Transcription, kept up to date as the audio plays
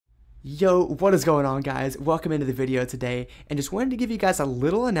Yo, what is going on, guys? Welcome into the video today, and just wanted to give you guys a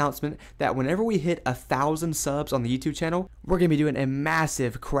little announcement that whenever we hit 1,000 subs on the YouTube channel, we're going to be doing a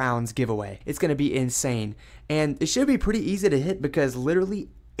massive crowns giveaway. It's going to be insane, and it should be pretty easy to hit because literally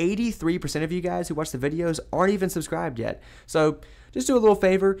 83% of you guys who watch the videos aren't even subscribed yet. So just do a little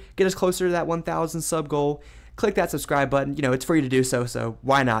favor, get us closer to that 1,000 sub goal, click that subscribe button. You know, it's free to do so, so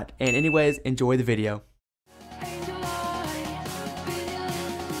why not? And anyways, enjoy the video.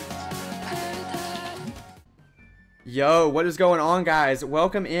 Yo, what is going on, guys?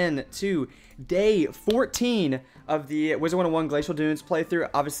 Welcome in to day 14 of the Wizard101 Glacial Dunes playthrough.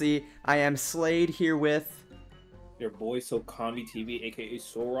 Obviously, I am Slade here with your boy Sokami TV, aka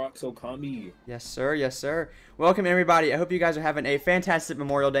Sorox Sokami. Yes, sir. Yes, sir. Welcome, everybody. I hope you guys are having a fantastic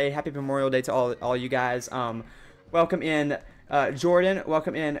Memorial Day. Happy Memorial Day to all you guys. Welcome in Jordan.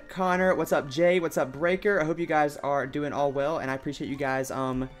 Welcome in Connor. What's up, Jay? What's up, Breaker? I hope you guys are doing all well, and I appreciate you guys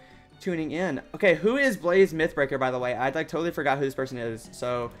tuning in. Okay, who is Blaze Mythbreaker, by the way? I totally forgot who this person is.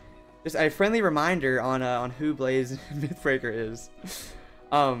 So, just a friendly reminder on who Blaze Mythbreaker is.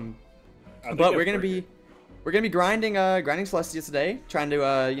 But we're gonna be grinding Celestia today, trying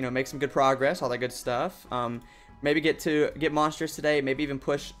to you know, make some good progress, all that good stuff. Maybe get monsters today. Maybe even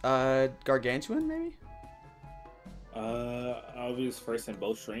push Gargantuan, maybe. I was first in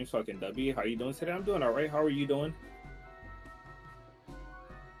both streams, so I can W. How you doing today? I'm doing all right. How are you doing?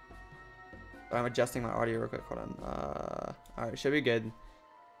 I'm adjusting my audio real quick. Hold on. Alright, should be good.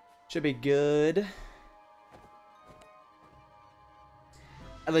 Should be good.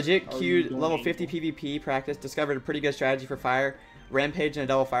 I legit queued level 50 PvP practice. Discovered a pretty good strategy for fire. Rampage and a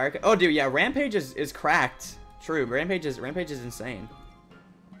double fire. Oh, dude, yeah, Rampage is cracked. True. Rampage is insane.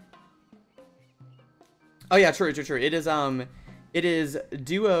 Oh yeah, true. It is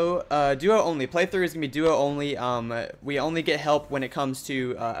duo only. Playthrough is gonna be duo only. We only get help when it comes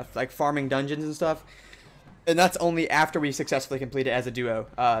to like farming dungeons and stuff, and that's only after we successfully complete it as a duo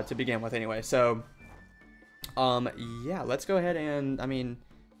to begin with, anyway. So, yeah, let's go ahead and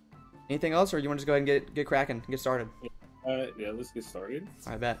anything else, or you want to just go ahead and get cracking, get started? Yeah, let's get started.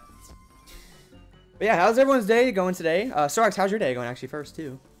 I bet. But yeah, how's everyone's day going today? Sorox, how's your day going actually first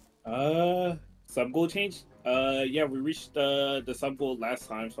too? Sub goal change. Yeah, we reached the sub goal last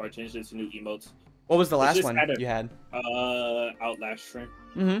time, so I changed it to new emotes. What was the last one you had? Outlast stream.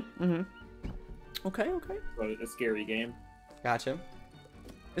 Okay. So a scary game. Gotcha.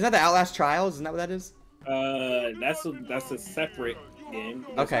 Is that the Outlast Trials? Isn't that what that is? That's a separate game.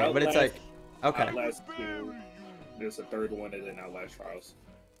 There's okay, Outlast, but it's like Outlast 2. There's a third one, and then Outlast Trials.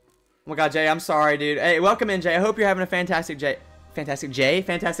 Oh my god, Jay, I'm sorry, dude. Hey, welcome in, Jay. I hope you're having a fantastic day,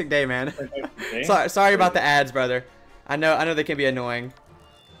 man. Sorry about the ads, brother. I know they can be annoying.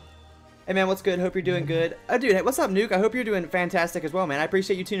 Hey man, what's good? Hope you're doing good. Oh dude, hey, what's up, Nuke? I hope you're doing fantastic as well, man. I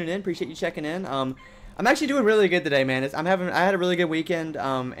appreciate you tuning in. Appreciate you checking in. I'm actually doing really good today, man. I had a really good weekend.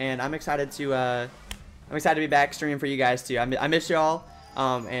 And I'm excited to be back streaming for you guys too. I miss y'all.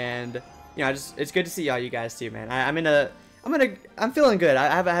 And you know, it's good to see y'all, you guys too, man. I'm feeling good.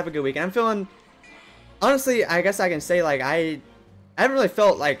 I have a good weekend. I'm feeling, honestly, I guess I can say, like, I haven't really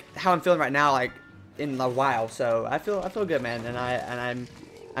felt like how I'm feeling right now, like, in a while. So I feel good, man, and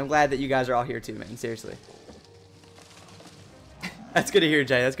I'm glad that you guys are all here too, man. Seriously. That's good to hear,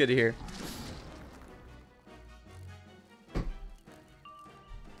 Jay. That's good to hear.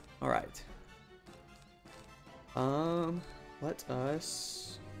 All right. Let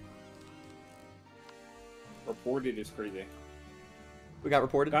us. Reported is crazy. We got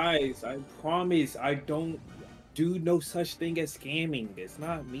reported. Guys, I promise I don't do no such thing as scamming. It's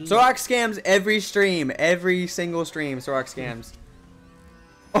not me. Sorox scams every stream, every single stream. Sorox scams.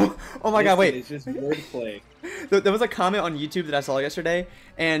 Oh my god, wait. It's just wordplay. There was a comment on YouTube that I saw yesterday,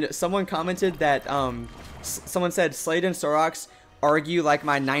 and someone commented that someone said Slade and Sorox argue like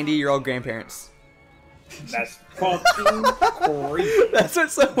my 90-year-old grandparents. That's fucking crazy. That's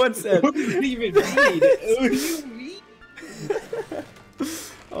what someone said. What does it even mean? What do you mean?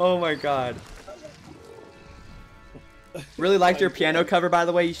 Oh my god. Really liked your piano cover, by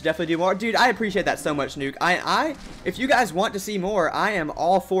the way. You should definitely do more, dude. I appreciate that so much, Nuke. If you guys want to see more, I am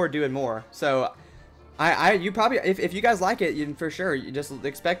all for doing more. So, you probably, if you guys like it, you for sure, you just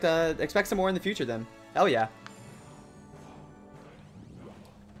expect some more in the future. Then, hell yeah.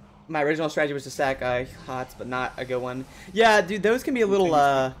 My original strategy was to stack hots, but not a good one. Yeah, dude, those can be a little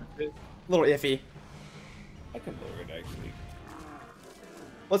iffy. I can lower it actually.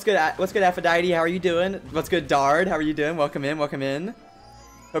 What's good, Aphrodite? How are you doing? What's good, Dard? How are you doing? Welcome in, welcome in.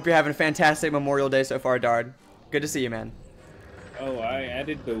 Hope you're having a fantastic Memorial Day so far, Dard. Good to see you, man. Oh, I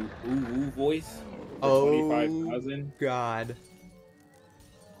added the ooh voice. Oh, 25,000. God.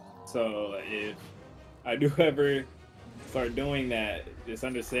 So if I do ever start doing that, just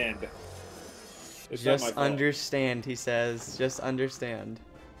understand. It's not my Just fault. understand, he says. Just understand.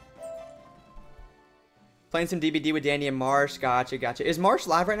 Playing some DBD with Danny and Marsh. Gotcha, gotcha. Is Marsh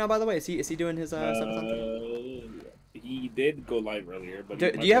live right now, by the way? Is he doing his stuff or something? He did go live earlier, but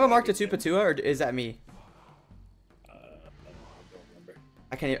Do you have a Mark to Patua, or is that me? I don't remember.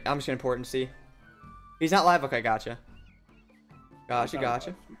 I can't. I'm just gonna import and see. He's not live. Okay, gotcha. Gotcha,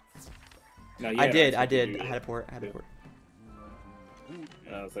 gotcha. No, I did. I had a port. And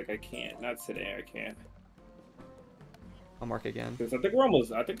I was like, I can't. Not today. I can't. I'll mark again. Because I think we're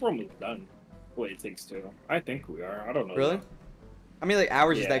almost done. What it takes to. I think we are. I don't know. Really? How many like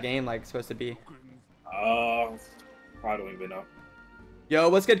hours is that game like supposed to be? I don't even know. Yo,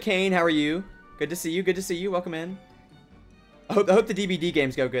 what's good, Kane? How are you? Good to see you. Good to see you. Welcome in. I hope the DBD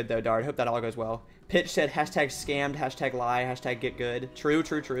games go good though, Dart. Hope that all goes well. Pitch said hashtag scammed, hashtag lie, hashtag get good. True,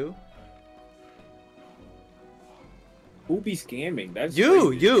 true, true. Who be scamming? That's you,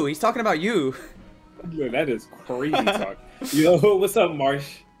 crazy. you. He's talking about you. That is crazy talk. Yo, what's up,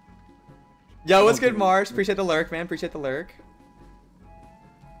 Marsh? Yo, what's good, Marsh? Appreciate the lurk, man. Appreciate the lurk.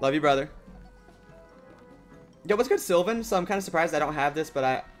 Love you, brother. Yo, what's good, Sylvan? So I'm kind of surprised I don't have this,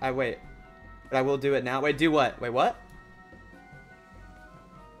 but I wait. But I will do it now. Wait, do what? Wait, what?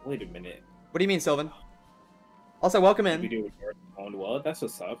 Wait a minute. What do you mean, Sylvan? Also, welcome in. We do it on well. That's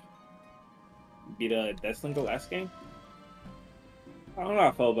what's up. Beat a Deathslinger last game. I don't know how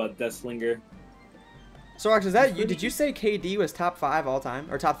I felt about Deathslinger. Sorox, is that you? Did you say KD was top 5 all time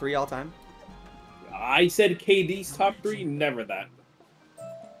or top 3 all time? I said KD's top 3. Never that.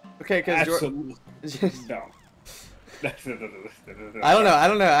 Okay, because absolutely no. I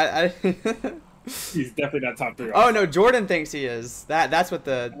don't know. He's definitely not top 3. Oh no, Jordan thinks he is. That's what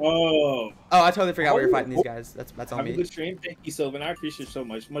the. Oh, I totally forgot we were fighting these guys. That's on have me. a good stream. Thank you, Sylvan. I appreciate it so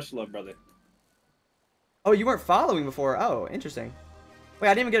much. Much love, brother. Oh, you weren't following before. Oh, interesting. Wait,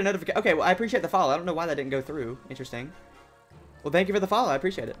 I didn't even get a notification. Okay, well, I appreciate the follow. I don't know why that didn't go through. Interesting. Well, thank you for the follow. I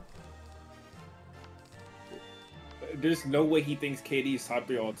appreciate it. There's no way he thinks KD is top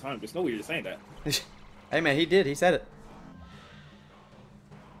 3 all the time. There's no way you're saying that. Hey man, he did. He said it.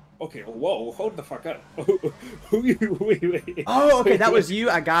 Okay, whoa, hold the fuck up. wait. Oh, okay, that was you.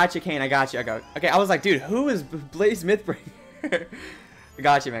 I got you, Kane. I got you. Okay, I was like, dude, who is Blaze Mythbringer? I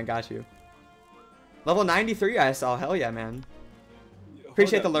got you, man. Got you. Level 93, I saw. Hell yeah, man.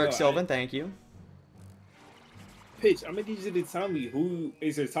 Appreciate the lurk, Sylvan. Thank you. Pitch, I'm gonna need you to tell me who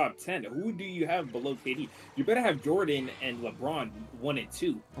is your top 10. Who do you have below KD? You better have Jordan and LeBron 1 and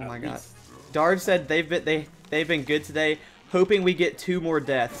 2. Oh my god. Dard said they've been good today. Hoping we get 2 more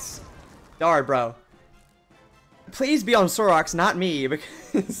deaths. Dard, bro. Please be on Sorox, not me,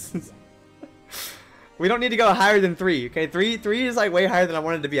 because we don't need to go higher than 3. Okay, 3 is like way higher than I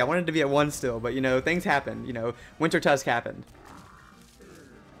wanted to be. I wanted to be at 1 still, but you know things happen. You know, Winter Tusk happened.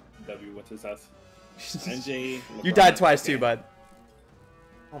 Winter Tusk. NJ. LeBron, You died twice too, bud.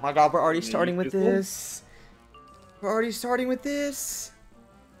 Oh my god, we're already starting with this. We're already starting with this.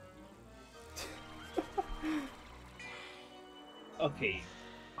 Okay,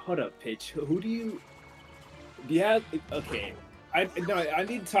 hold up, Pitch. Who do you have? Okay, I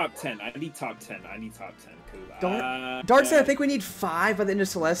need top 10. I need top 10. Dart said I think we need 5 by the end of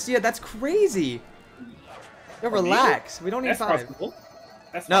Celestia. That's crazy. Yo, relax. We don't need 5. Possible.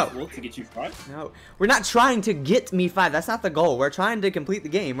 That's possible to get you 5. No, we're not trying to get me 5. That's not the goal. We're trying to complete the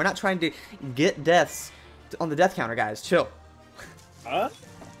game. We're not trying to get deaths on the death counter, guys. Chill. Huh?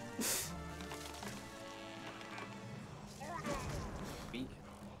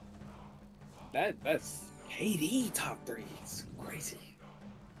 That's KD top 3. It's crazy.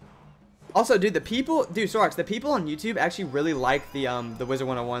 Also, dude, Sorox, the people on YouTube actually really like the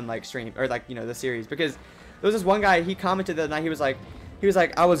Wizard101 like stream or like the series, because there was this one guy, he commented the other night, he was like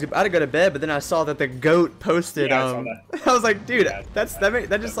I was about to go to bed, but then I saw that the goat posted Yeah, I saw that. I was like, dude, Yeah, that's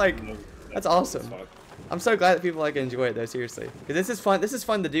awesome. I'm so glad that people like enjoy it though, seriously, because this is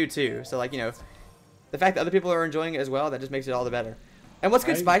fun to do too. So like the fact that other people are enjoying it as well, that just makes it all the better. And what's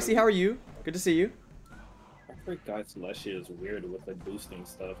good, Spicy? How are you? Good to see you. I forgot Celestia is weird with the boosting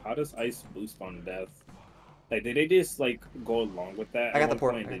stuff. How does ice boost on death? Like, did they just like go along with that? I got the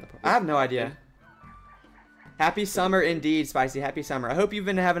port. I have no idea. Happy summer indeed, Spicy. Happy summer. I hope you've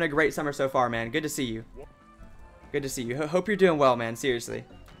been having a great summer so far, man. Good to see you. Good to see you. Hope you're doing well, man. Seriously.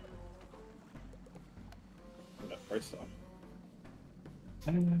 First off,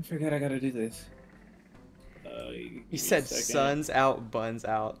 I forgot I gotta do this. He said sun's out, buns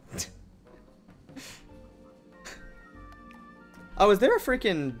out. Oh, is there a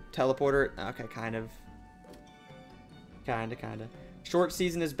freaking teleporter? Okay, kind of. Short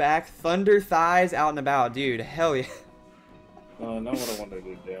season is back. Thunder thighs out and about, dude. Hell yeah. Not what I wanted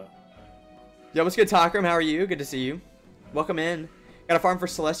to do. Yo, what's good, Takram? How are you? Good to see you. Welcome in. Got a farm for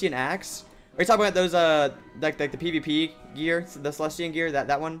Celestia and Axe. Are you talking about those like the PvP gear, the Celestian gear?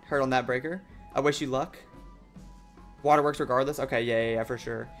 That one? Heard on that breaker. I wish you luck. Waterworks regardless. Okay, yeah, for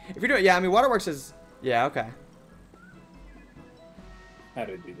sure. If you're doing, yeah, I mean Waterworks is, yeah, okay. How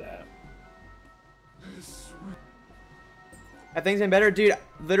to do that? Have things been better, dude?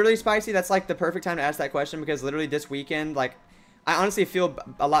 Literally, Spicy. That's like the perfect time to ask that question because literally this weekend, like, I honestly feel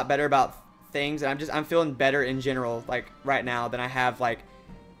a lot better about things, and I'm feeling better in general, like right now, than I have like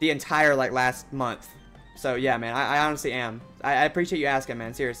the entire like last month. So yeah, man, I honestly am. I appreciate you asking,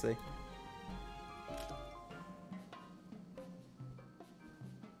 man. Seriously.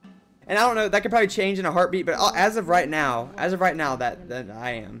 And I don't know, that could probably change in a heartbeat, but as of right now, that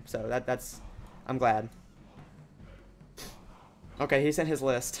I am. So that's, I'm glad. Okay, he sent his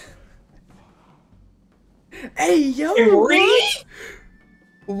list. Hey, yo!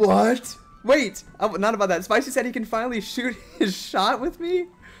 What? Wait, not about that. Spicy said he can finally shoot his shot with me?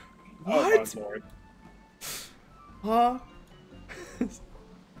 What? Oh, huh?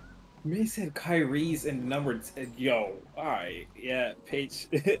 Me said Kyrie's in number 10. Yo, alright, yeah, Paige.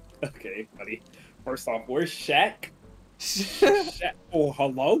 Okay, buddy. First off, where's Shaq? Shaq? Oh,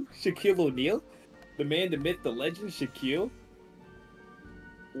 hello? Shaquille O'Neal? The man, the myth, the legend, Shaquille?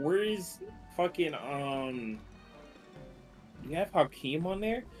 Where's fucking, you have Hakeem on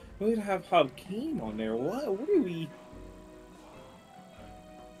there? We don't have Hakeem on there. What are we?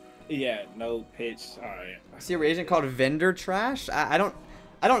 Yeah, no pitch. Alright. I see a reagent called vendor trash? I don't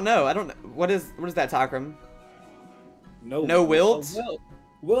know. What is that, Takram? No Wilt?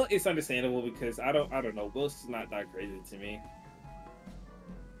 Wilt is understandable because I don't know. Wilt's not that crazy to me.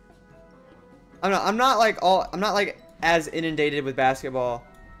 I'm not like as inundated with basketball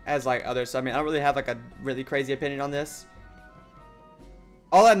as like others. So, I mean, I don't really have like a really crazy opinion on this.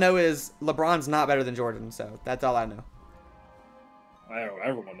 All I know is LeBron's not better than Jordan, so that's all I know.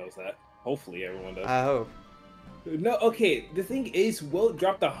 Everyone knows that. Hopefully everyone does. I hope. No, okay. The thing is, Wilt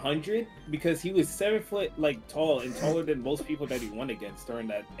dropped 100 because he was 7 foot like tall and taller than most people that he won against during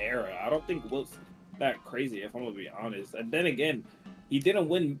that era. I don't think Wilt's that crazy, if I'm gonna be honest. And then again, he didn't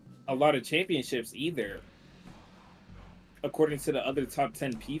win a lot of championships either. According to the other top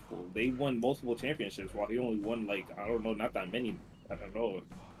 10 people, they won multiple championships while he only won like, I don't know, not that many. I don't know,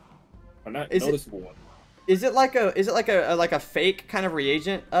 or not noticeable one. Is it like a fake kind of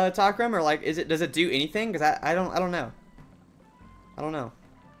reagent, Takram, or like does it do anything? Because I don't know. I don't know.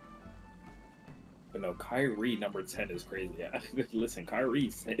 But no, Kyrie number 10 is crazy. Yeah. Listen,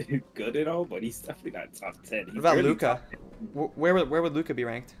 Kyrie's good at all, but he's definitely not top 10. He's what about Luka? Where would Luka be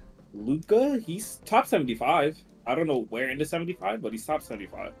ranked? Luka, he's top 75. I don't know where in the 75, but he's top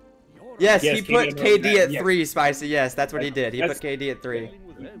 75. Yes, he put KD at 3, Spicy. Yes, that's what he did. He put KD at 3.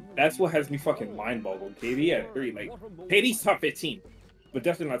 That's what has me fucking mind boggled. KD at 3. Like, KD's top 15, but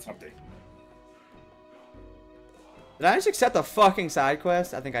definitely not top 3. Did I just accept the fucking side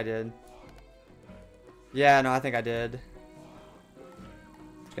quest? I think I did. Yeah, no, I think I did.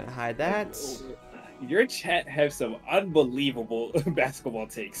 Just gonna hide that. Your chat has some unbelievable basketball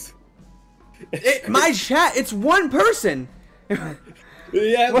takes. My chat, it's one person.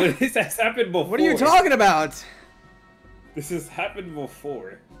 Yeah, but this has happened before. What are you talking about? This has happened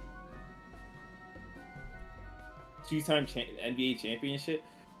before. Two-time NBA championship.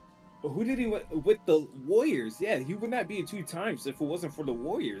 But who did he with the Warriors? Yeah, he would not be a 2 times if it wasn't for the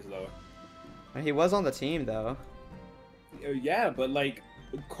Warriors, though. He was on the team, though. Yeah, but like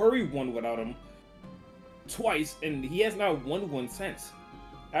Curry won without him twice, and he has not won one since.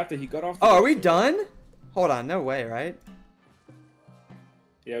 After he got off. Oh, are we done? Hold on, no way, right?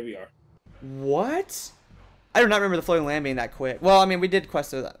 Yeah, we are. What? I do not remember the floating land being that quick. Well, I mean, we did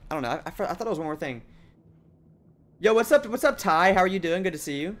quest. I don't know. I thought it was one more thing. Yo, what's up? What's up, Ty? How are you doing? Good to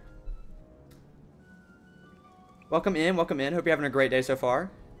see you. Welcome in. Welcome in. Hope you're having a great day so far.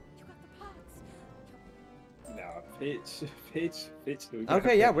 Nah, pitch.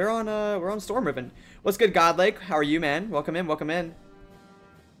 Okay, yeah, we're on Storm Ribbon. What's good, Godlake? How are you, man? Welcome in. Welcome in.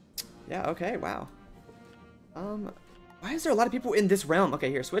 Yeah. Okay. Wow. Why is there a lot of people in this realm? Okay,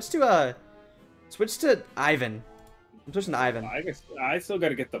 here, switch to Ivan. I'm switching to Ivan. I still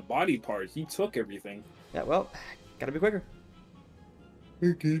gotta get the body part. He took everything. Yeah, well, gotta be quicker.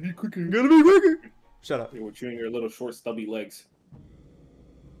 Gotta be quicker. Gotta be quicker. Shut up. You're chewing your little short, stubby legs.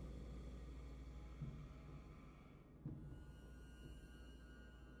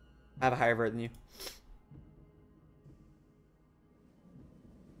 I have a higher vert than you.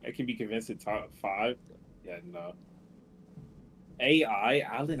 I can be convinced at top 5. Yeah, no. AI,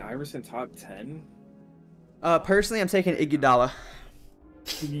 Allen Iverson top 10. Personally, I'm taking Iguodala.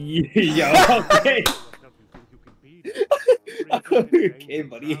 Yeah, okay. Okay,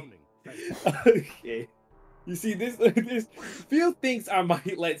 buddy. Okay. You see, this few things I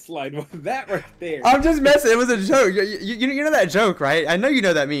might let slide, but that right there. I'm just messing. It was a joke. You know that joke, right? I know you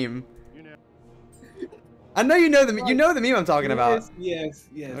know that meme. I know you know the meme I'm talking about. Yes.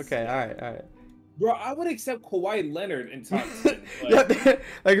 Okay, all right. Bro, I would accept Kawhi Leonard in top 10. Like,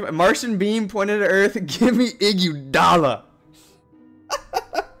 like Martian beam pointed at Earth. Give me Iguodala.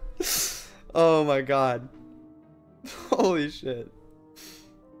 Oh my god. Holy shit.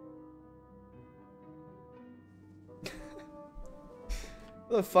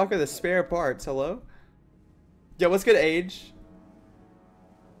 What the fuck are the spare parts? Hello? Yo, what's good, Age?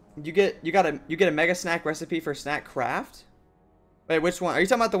 You get a mega snack recipe for snack craft? Wait, which one? Are you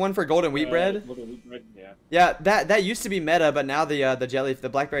talking about the one for golden wheat bread? Golden wheat bread, yeah. Yeah, that used to be meta, but now the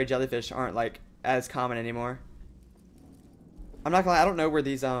blackberry jellyfish aren't like as common anymore. I'm not gonna lie, I don't know where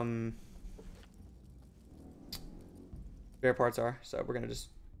these spare parts are, so we're gonna just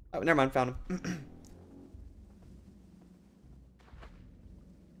never mind, found them.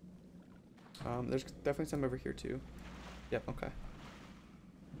 There's definitely some over here too. Yep, okay.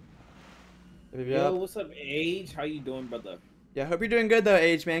 Yo, what's up, Age? How you doing, brother? Yeah, hope you're doing good though,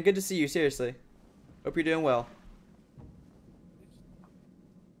 Age, man. Good to see you, seriously. Hope you're doing well.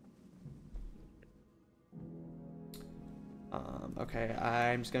 Okay,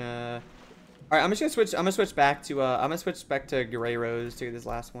 I'm just gonna. All right, I'm just gonna switch. I'm gonna switch back to Gray Rose to these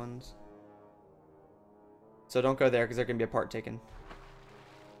last ones. So don't go there because there's gonna be a part taken.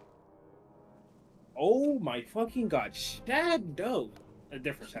 Oh my fucking god, Shadow! A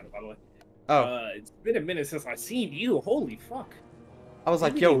different Shadow, by the way. Oh. It's been a minute since I've seen you. Holy fuck. I was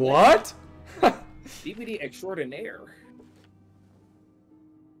like, yo, what? DVD extraordinaire.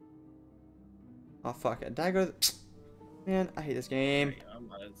 Oh fuck it. Did I go? Man, I hate this game. I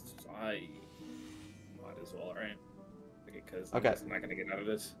might as well, right? Because okay. I'm not gonna get out of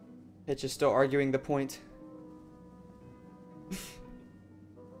this. Pitch is still arguing the point.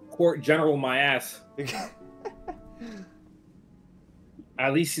 Court general my ass.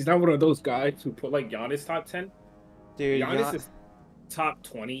 At least he's not one of those guys who put like Giannis top 10. Dude, Giannis is top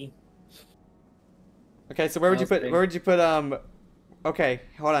 20. Okay, so where would you put okay,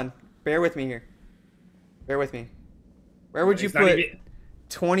 hold on. Bear with me here. Bear with me. Where would you put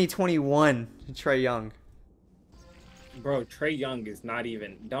 2021 Trae Young? Bro, Trae Young is not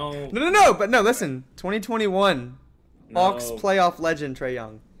even don't No, but no, listen. 2021 Hawks playoff legend Trae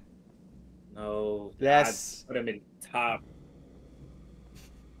Young. No. Yes. I'd put him in top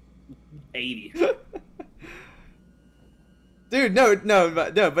 80. Dude,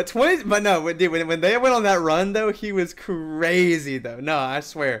 but 20, but no, dude, when they went on that run though, he was crazy though. No, I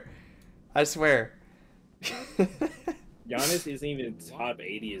swear. Giannis isn't even top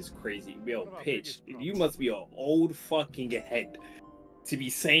 80 is crazy. Yo, Pitch, you must be an old fucking head to be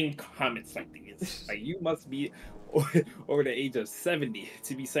saying comments like this. Like, you must be over the age of 70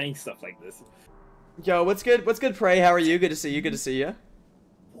 to be saying stuff like this. Yo, what's good? What's good, Prey? How are you? Good to see you. Good to see you.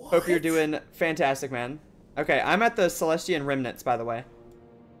 What? Hope you're doing fantastic, man. Okay, I'm at the Celestia and Remnants, by the way.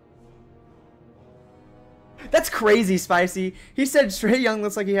 That's crazy, Spicy. He said Trae Young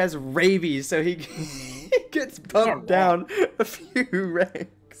looks like he has rabies, so he gets bumped down a few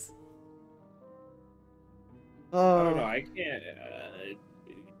ranks. Oh. I don't know. I can't.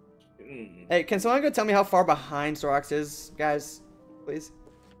 Hey, can someone go tell me how far behind Sorox is, guys? Please.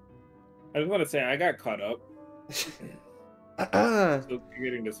 I just want to say I got caught up. Still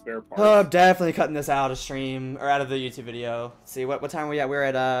getting the spare parts. Oh, I'm definitely cutting this out of stream or out of the YouTube video. Let's see what time are we at? We're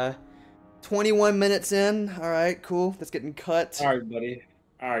at 21 minutes in. All right, cool. That's getting cut. All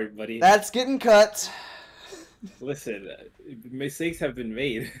right, buddy. That's getting cut. Listen, mistakes have been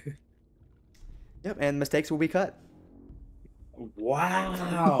made. Yep, and mistakes will be cut.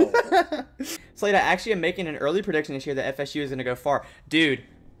 Wow. Slade, I actually am making an early prediction this year that FSU is going to go far. Dude,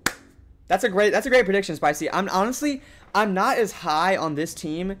 that's a great prediction, Spicy. I'm not as high on this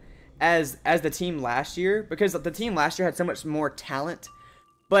team as the team last year, because the team last year had so much more talent.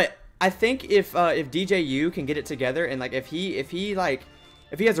 But I think if DJU can get it together, and like if he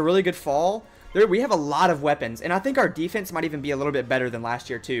has a really good fall, we have a lot of weapons, and I think our defense might even be a little bit better than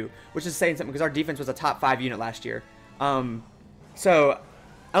last year too, which is saying something because our defense was a top 5 unit last year. So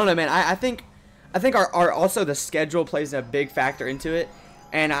I don't know, man. I think our also the schedule plays a big factor into it,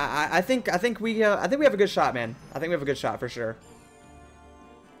 and I think we have a good shot, man. I think we have a good shot for sure.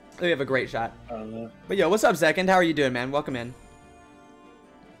 I think we have a great shot. But yo, what's up, Zekand? How are you doing, man? Welcome in.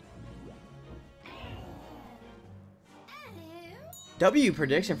 W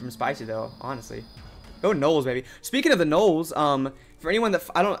prediction from Spicy though, honestly. Go Knowles, baby. Speaking of the Knowles, for anyone that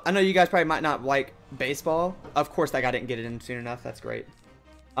I know you guys probably might not like baseball. Of course, that guy didn't get it in soon enough. That's great.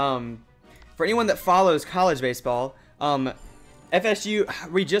 For anyone that follows college baseball,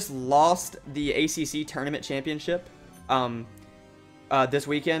 FSU, we just lost the ACC tournament championship this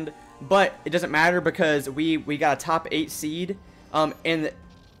weekend, but it doesn't matter because we got a top 8 seed, and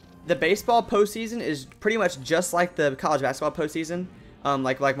the baseball postseason is pretty much just like the college basketball postseason,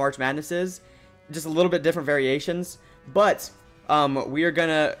 like March Madness is, just a little bit different variations. But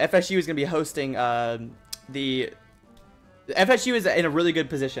FSU is gonna be hosting the FSU is in a really good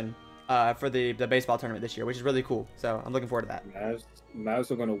position for the baseball tournament this year, which is really cool. So I'm looking forward to that.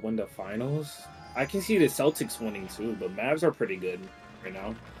 Mavs are gonna win the finals. I can see the Celtics winning too, but Mavs are pretty good right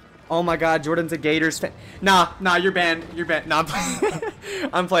now. Oh my God, Jordan's a Gators fan. Nah, you're banned. You're banned. Nah,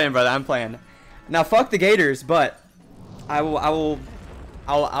 I'm playing, brother. I'm playing. Now, fuck the Gators, but I'll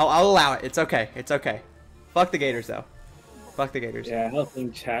allow it. It's okay. It's okay. Fuck the Gators, though. Fuck the Gators. Yeah,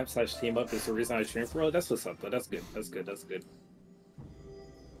 helping chat/team up is the reason I stream for. That's what's up, though. That's good. That's good. That's good.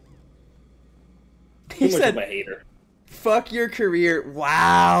 He said, a hater. Fuck your career.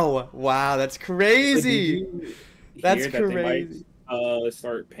 Wow. Wow, that's crazy. That's crazy.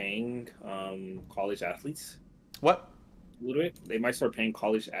 Start paying college athletes. What? A little bit. They might start paying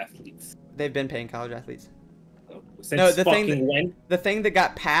college athletes. They've been paying college athletes. Since no, the thing that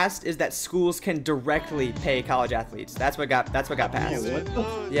got passed is that schools can directly pay college athletes. That's what got passed. Oh,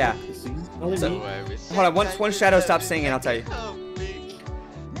 what? Yeah. So, hold on, once Shadow stops singing, I'll tell you.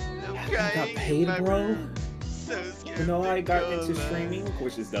 I got paid, bro. You know I got into streaming,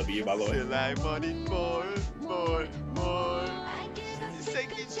 which is W, by the way.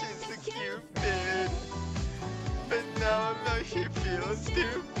 But now I'm not here feeling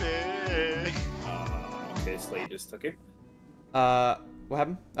stupid. Okay, Slade just took it. What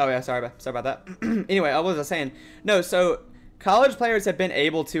happened? Oh yeah, sorry about that. Anyway, what was I saying? No, so college players have been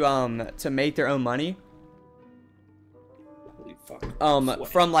able to make their own money. Holy fuck.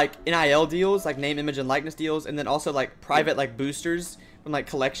 From like NIL deals, like name, image, and likeness deals, and then also like private like boosters from like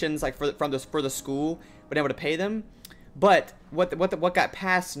collections, like for the school, been able to pay them. But what got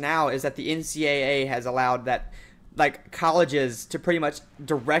passed now is that the NCAA has allowed that, like, colleges to pretty much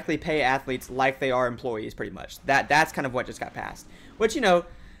directly pay athletes like they are employees, pretty much. That's kind of what just got passed, which, you know,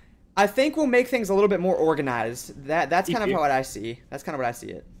 I think will make things a little bit more organized. That's kind of what I see. That's kind of what I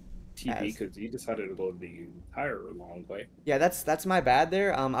see it. TP, because you decided to go the entire long way. Yeah, that's my bad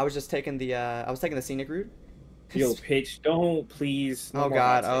there. I was just taking the scenic route. Yo, Pitch, don't please. No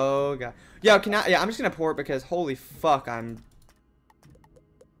God. Oh God. Yo, I'm just gonna pour it because holy fuck, I'm.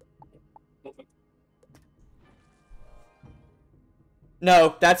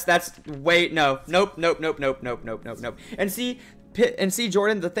 No, wait, no, nope. And see,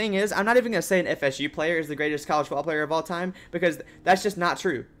 Jordan, the thing is, I'm not even gonna say an FSU player is the greatest college football player of all time because that's just not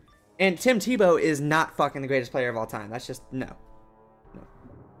true. And Tim Tebow is not fucking the greatest player of all time. That's just no.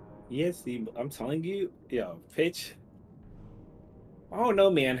 Yes, I'm telling you, yo, Pitch. I don't know,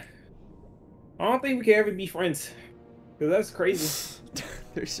 man. I don't think we can ever be friends. Cause that's crazy.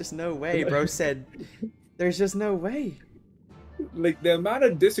 There's just no way, bro said. There's just no way. Like, the amount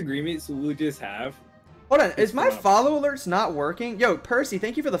of disagreements we'll just have. Hold on, is my follow alerts not working? Yo, Percy,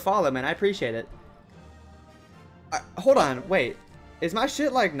 thank you for the follow, man. I appreciate it. Hold on, wait. Is my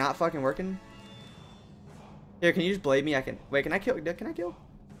shit, like, not fucking working? Here, can you just blade me? Wait, can I kill? Can I kill?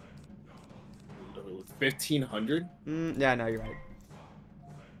 1,500? Yeah, no, you're right.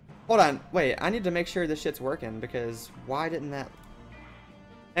 Hold on, wait, I need to make sure this shit's working because why didn't that...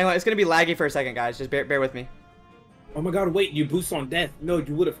 Anyway, it's gonna be laggy for a second, guys. Just bear with me. Oh my God, wait, you boost on death. No,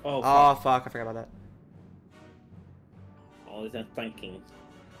 you would've... Oh, fuck, I forgot about that. All is that thinking.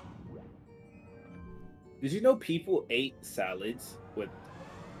 Did you know people ate salads with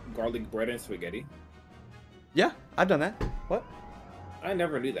garlic bread and spaghetti? Yeah, I've done that. What? I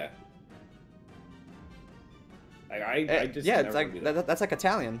never knew that. Like, I just yeah, never it's like knew that. That's like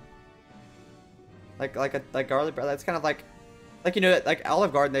Italian. Like garlic bread. That's kind of like you know, like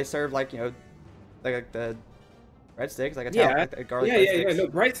Olive Garden. They serve like, you know, like the breadsticks, like like garlic breadsticks. Yeah. No,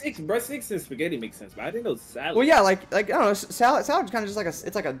 breadsticks and spaghetti makes sense, but I didn't know salad. Well, yeah, like I don't know, salad kind of just like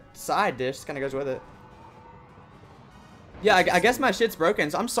it's like a side dish. Kind of goes with it. Yeah, I guess my shit's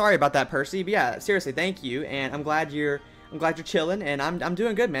broken, so I'm sorry about that, Percy. But yeah, seriously, thank you, and I'm glad you're chilling, and I'm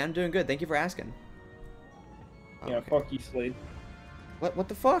doing good, man. I'm doing good. Thank you for asking. Yeah, okay. Fuck you, Slade. What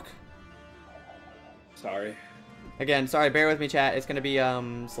the fuck? Sorry. Again, sorry. Bear with me, chat. It's gonna be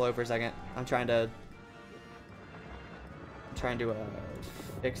slow for a second. I'm trying to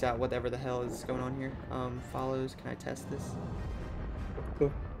fix out whatever the hell is going on here. Follows. Can I test this?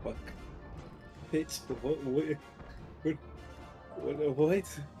 the fuck? Bitch, what?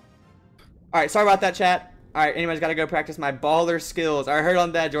 Alright, sorry about that, chat. Alright, anyways, gotta go practice my baller skills. Alright, heard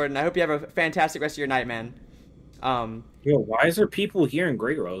on that, Jordan. I hope you have a fantastic rest of your night, man. Yo, why is there people here in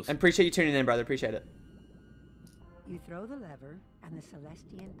Grey Rose? And appreciate you tuning in, brother. Appreciate it. You throw the lever, and the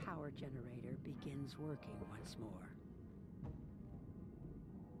Celestian power generator begins working once more.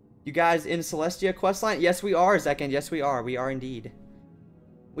 You guys in Celestia questline? Yes, we are, Zekin. Yes, we are. We are indeed.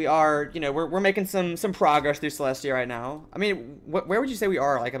 We are, you know, we're making some progress through Celestia right now. I mean, where would you say we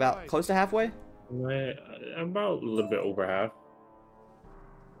are? Like about close to halfway? About a little bit over half.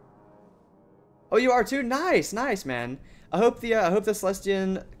 Oh, you are too. Nice, nice, man. I hope the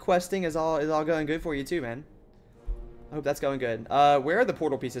Celestian questing is all going good for you too, man. I hope that's going good. Where are the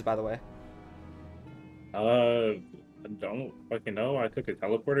portal pieces, by the way? I don't fucking know. I took a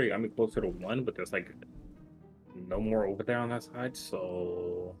teleporter. It got me closer to 1, but there's like no more over there on that side.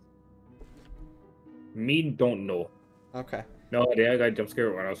 So me don't know. Okay. No idea. I got jump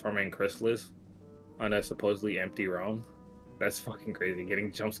scared when I was farming Chrysalis on a supposedly empty realm. That's fucking crazy.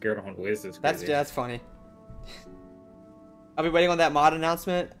 Getting jump scared on Wiz is crazy. That's funny. I'll be waiting on that mod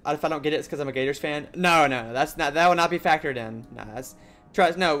announcement. If I don't get it, it's because I'm a Gators fan. No, that will not be factored in. No, that's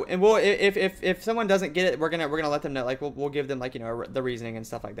trust. No, and we'll if someone doesn't get it, we're gonna let them know. Like we'll give them like, you know, the reasoning and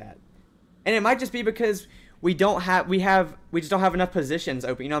stuff like that. And it might just be because we just don't have enough positions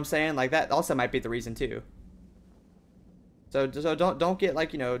open. You know what I'm saying? Like that also might be the reason too. So don't get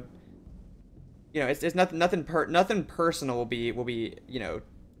like, you know, it's nothing personal will be, you know,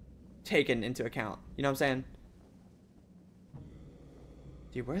 taken into account. You know what I'm saying?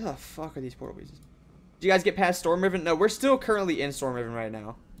 Dude, where the fuck are these portal pieces? Did you guys get past Storm Riven? No, we're still currently in Storm Riven right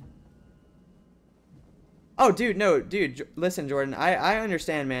now. Oh, dude, no, dude, listen, Jordan, I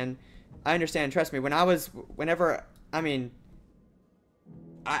understand, man. I understand, trust me. I'm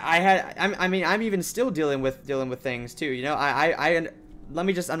even still dealing with things too, you know? I'm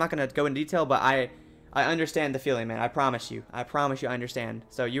not gonna go in detail, but I understand the feeling, man. I promise you I understand.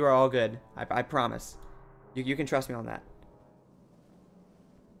 So you are all good. I promise. You can trust me on that.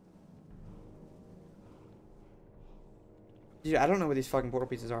 Dude, I don't know where these fucking portal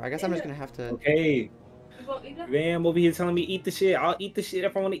pieces are. I guess I'm just gonna have to. Okay. Damn, over here telling me eat the shit. I'll eat the shit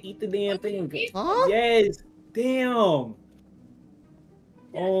if I want to eat the damn thing. Huh? Yes. Damn.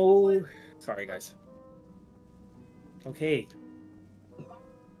 Oh, sorry guys. Okay.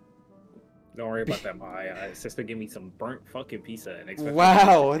 Don't worry about that. My sister gave me some burnt fucking pizza. And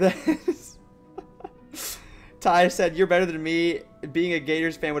wow. Ty said, you're better than me. Being a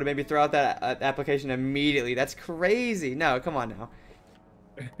Gators fan would have made me throw out that application immediately. That's crazy. No, come on now.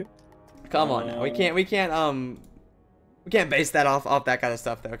 Come on now. We can't base that off that kind of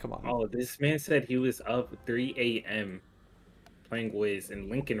stuff though. Come on. Oh, this man said he was up 3 a.m. playing Wiz in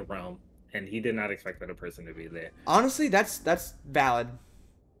Lincoln Realm, and he did not expect that a person to be there. Honestly, that's valid.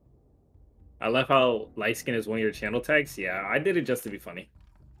 I love how light skin is one of your channel tags. Yeah, I did it just to be funny.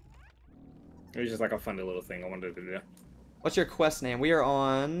 It was just like a funny little thing I wanted to do. What's your quest name? We are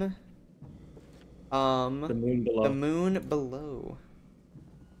on The Moon Below. The Moon Below.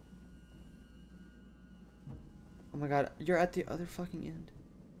 Oh my god, you're at the other fucking end.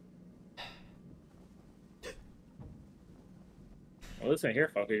 Well, listen here,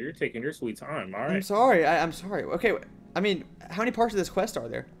 fucker. You're taking your sweet time, alright? I'm sorry. I'm sorry. Okay, I mean, how many parts of this quest are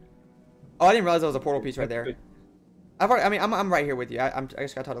there? Oh, I didn't realize there was a portal piece right there. I'm right here with you. I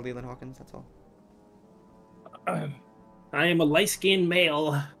just got taught to Leland Hawkins, that's all. I am a light-skinned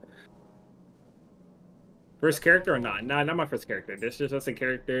male. First character or not? Nah, not my first character. This is just a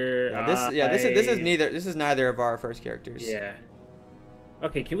character. This is neither of our first characters. Yeah.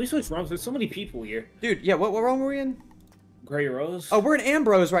 Okay, can we switch realms? There's so many people here. Dude, yeah, what realm were we in? Grey Rose. Oh, we're in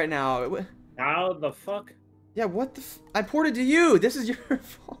Ambrose right now. How the fuck? Yeah, what the I ported to you. This is your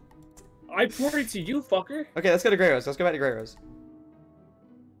fault. I ported to you, fucker. Okay, let's go to Grey Rose. Let's go back to Grey Rose.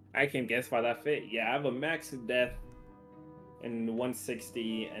 I can guess by that fit. Yeah, I have a max of death and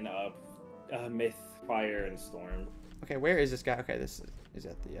 160 and myth, fire, and storm. Okay, where is this guy? Okay, this is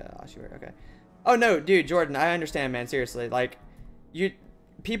at the ossuary. Okay. Oh no, dude, Jordan, I understand, man. Seriously, like,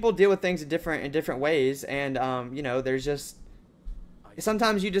 people deal with things in different ways, and you know, there's just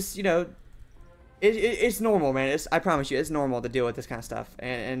sometimes you just, you know, it's normal, man. I promise you, it's normal to deal with this kind of stuff,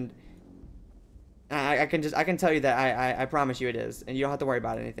 and I can tell you that I promise you it is, and you don't have to worry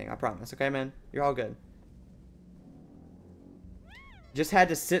about anything. I promise. Okay, man, you're all good. Just had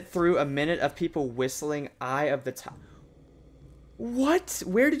to sit through a minute of people whistling "Eye of the Top." What?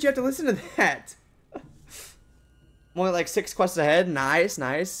 Where did you have to listen to that? I'm only like 6 quests ahead. Nice,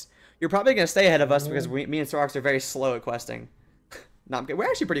 nice. You're probably gonna stay ahead of us because me and Sorox are very slow at questing. not good. We're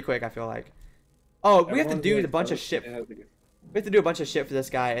actually pretty quick, I feel like. Oh, we have to do a bunch of shit. We have to do a bunch of shit for this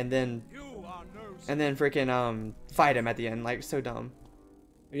guy, and then freaking fight him at the end. Like, so dumb.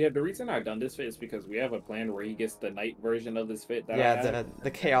 Yeah, the reason I've done this fit is because we have a plan where he gets the night version of this fit. That yeah,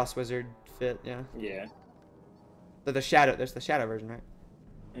 the Chaos Wizard fit. Yeah. Yeah. The shadow. There's the shadow version, right?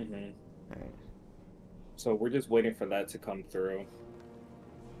 Mhm. All right. So we're just waiting for that to come through.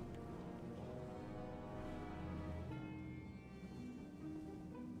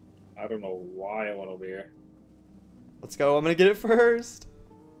 I don't know why I went over here. Let's go. I'm gonna get it first.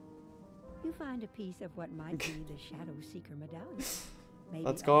 You find a piece of what might be the Shadow Seeker medallion. Maybe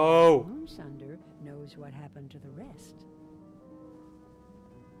Let's go. Moonsunder knows what happened to the rest.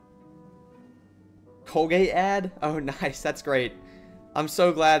 Colgate ad? Oh, nice. That's great. I'm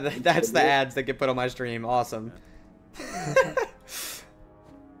so glad that that's the ads that get put on my stream. Awesome.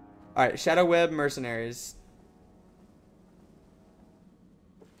 Alright, Shadow Web Mercenaries.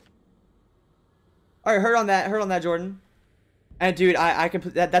 Alright, heard on that, Jordan. And dude,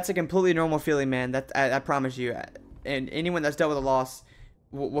 that's a completely normal feeling, man. That I promise you. And anyone that's dealt with a loss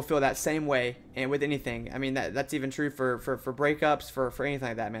will feel that same way, and with anything. I mean, that's even true for breakups, for anything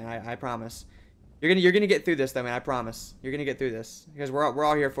like that, man. I promise. You're gonna get through this, though, man. I promise. You're gonna get through this because we're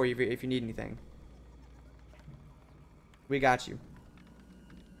all here for you if you need anything. We got you.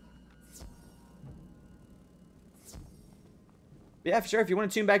 Yeah, for sure. If you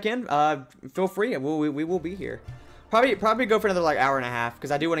want to tune back in, feel free. We will be here. Probably go for another like hour and a half because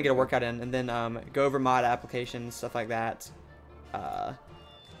I do want to get a workout in, and then go over mod applications, stuff like that.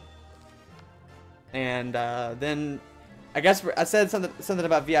 And then I guess I said something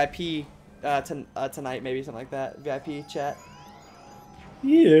about VIP tonight, maybe something like that. VIP chat.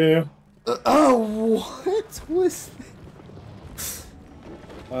 Yeah. Oh, what was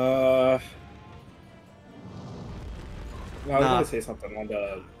that? I was gonna say something on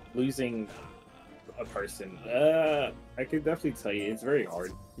the losing a person. I could definitely tell you it's very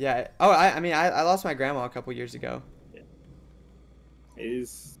hard. Yeah. Oh, I mean, I lost my grandma a couple years ago. Yeah. It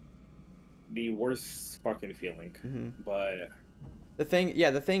is the worst fucking feeling. Mm-hmm. But the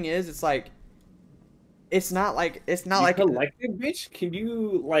thing is, it's not like collected, bitch. Can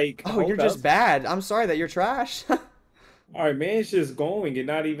you like? Oh, you're just bad. I'm sorry that you're trash. All right, man's just going and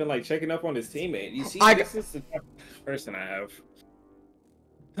not even like checking up on his teammate. You see, this is the type of person I have.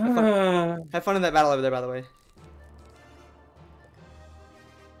 Have fun in that battle over there, by the way.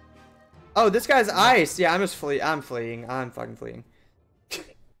 Oh, this guy's ice. Yeah, I'm fleeing. I'm fucking fleeing.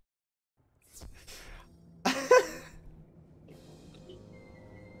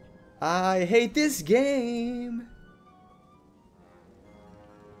 I hate this game.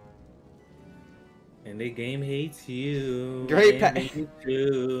 And the game hates you. Great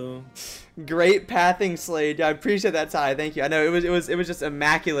Great pathing, Slade. I appreciate that, Ty. Thank you. I know it was just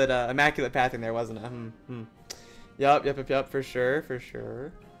immaculate pathing there, wasn't it? Yep, for sure.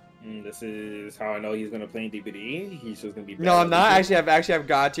 This is how I know he's gonna play in DVD. He's just gonna be. No, I'm not. Actually, I've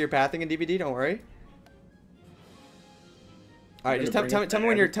God tier pathing in DVD. Don't worry. All right, just tell me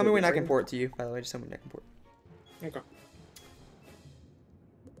when I can port to you. By the way, just tell me when I can port. Okay.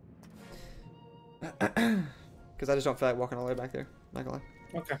 Because I just don't feel like walking all the way back there. Not gonna lie.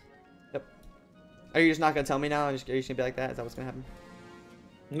 Okay. Yep. Are you just not gonna tell me now? Are you just gonna be like that? Is that what's gonna happen?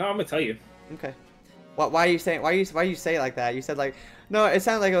 No, I'm gonna tell you. Okay. Why are you saying? Why you say it like that? You said like, no. It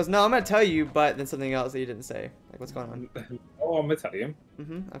sounded like it was no. I'm gonna tell you, but then something else that you didn't say. Like, what's going on? Oh, I'm gonna tell you.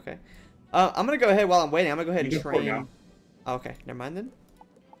 Okay. I'm gonna go ahead while I'm waiting. I'm gonna go ahead and train. Oh, okay. Never mind then.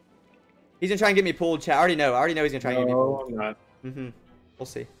 He's gonna try and get me pulled. Chat. I already know he's gonna try and get me pulled. No, I'm not. We'll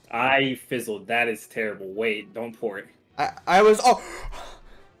see. I fizzled. That is terrible. Wait, don't port. I was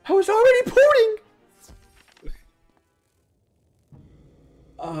already porting.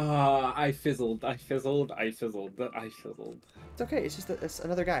 I fizzled. It's okay. It's just it's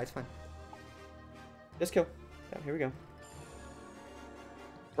another guy. It's fine. Just kill. Yeah, here we go.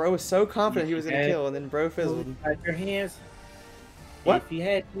 Bro was so confident he was gonna kill, and then bro fizzled. Clap your hands. What? If you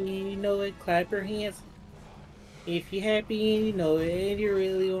happy, you know it. Clap your hands. If you happy, you know it. And you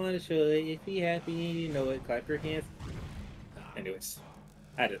really want to show it. If you happy, you know it. Clap your hands. Anyways,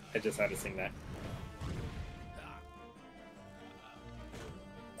 I just had to sing that.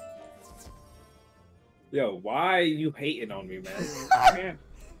 Yo, why are you hating on me, man?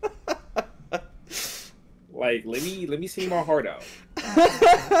 Like, let me see my heart out.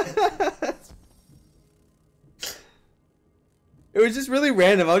 It was just really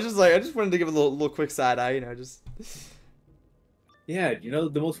random. I was just like, I just wanted to give a little quick side eye, you know, just. Yeah, you know,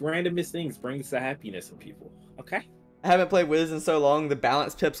 the most randomest things brings the happiness of people. Okay. I haven't played Wiz in so long. The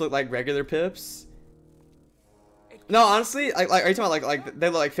balance pips look like regular pips. No, honestly, like are you talking about like they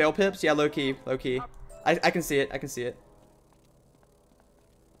look like fail pips? Yeah, low key, low key. I can see it. I can see it.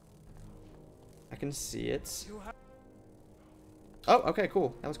 I can see it. Oh, okay,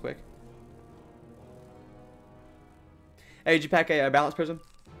 cool. That was quick. Hey, did you pack a balance prism?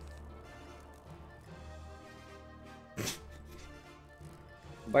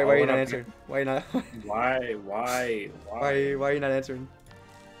 Why are you not answering? Why are you not? Why? Why are you not answering?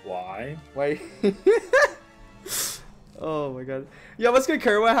 Why? Why? Oh my god. Yo, what's good,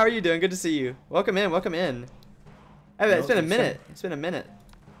 Kerwa? How are you doing? Good to see you. Welcome in. Welcome in. Hey, it's been a minute. It's been a minute.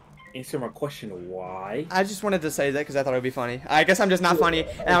 Answer my question. Why? I just wanted to say that because I thought it would be funny. I guess I'm just not funny,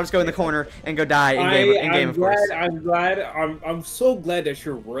 and I'll just go in the corner and go die in game, of course. I'm so glad that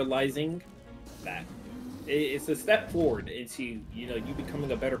you're realizing that it's a step forward into you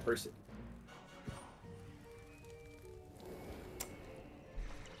becoming a better person.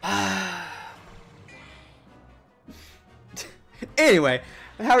 Anyway,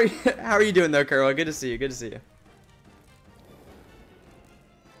 how are you doing though, Kerwa? Good to see you. Good to see you.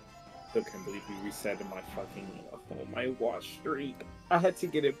 Still can't believe we reset my watch streak. I had to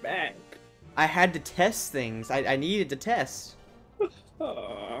get it back. I had to test things. I needed to test.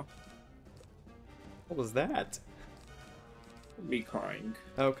 What was that? Me crying.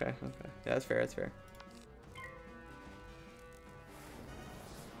 Okay. Okay. Yeah, that's fair. That's fair.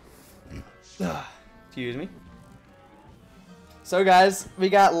 Excuse me. So guys, we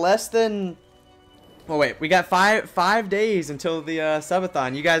got less than. Oh wait, we got five days until the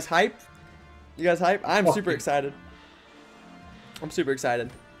subathon. You guys hype? You guys hype? I'm super excited. I'm super excited.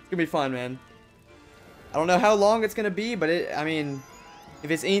 It's gonna be fun, man. I don't know how long it's gonna be, but I mean,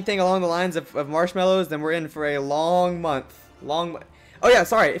 if it's anything along the lines of marshmallows, then we're in for a long month. Oh yeah,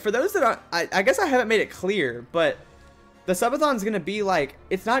 sorry. For those that are, I guess I haven't made it clear, but the subathon's gonna be like,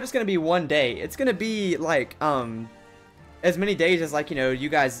 it's not just gonna be one day. It's gonna be like as many days as you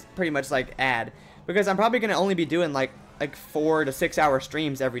guys pretty much like add. Because I'm probably gonna only be doing like 4 to 6 hour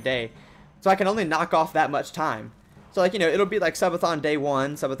streams every day, so I can only knock off that much time. So it'll be like subathon day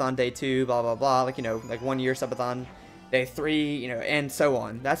 1, subathon day 2, blah blah blah. Like 1 year subathon day 3, and so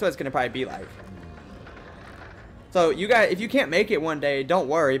on. That's what it's gonna probably be like. So you guys, if you can't make it one day, don't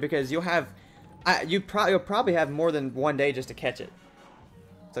worry, because you'll probably have more than one day just to catch it.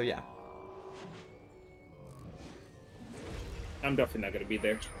 So yeah. I'm definitely not gonna be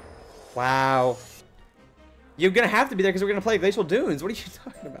there. Wow. You're gonna have to be there because we're gonna play Glacial Dunes. What are you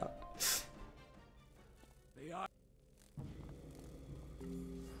talking about?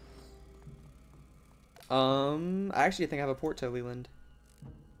 I actually think I have a port to Leland.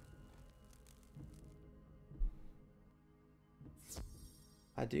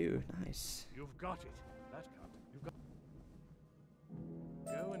 I do. Nice. You've got it. That counts. You've got.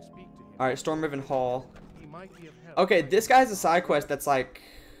 Go and speak to him. All right, Storm Riven Hall. He might be of help. Okay, this guy's a side quest that's like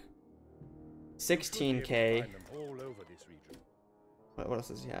 16k. All over this region. What else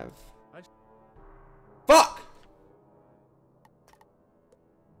does he have? Fuck!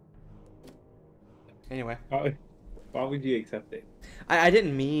 Anyway. Why would you accept it? I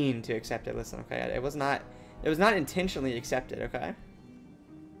didn't mean to accept it. Listen, okay? It was not intentionally accepted, okay?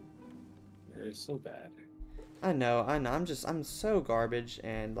 It's so bad. I know. I'm so garbage,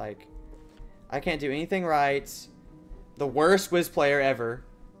 and like, I can't do anything right. The worst Wiz player ever.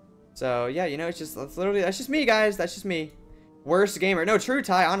 So yeah, it's that's just me, guys. That's just me. Worst gamer. No, true,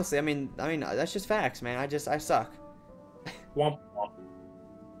 Ty. Honestly, I mean, that's just facts, man. I suck. Womp womp.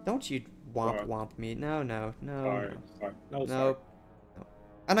 Don't you womp me? No. Sorry. No, sorry. No.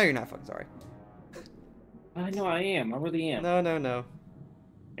 I know you're not fucking sorry. I know I am. I really am. No.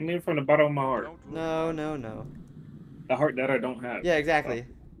 I mean, from the bottom of my heart. No. The heart that I don't have. Yeah, exactly.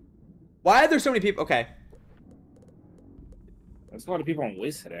 Why are there so many people? Okay. There's a lot of people on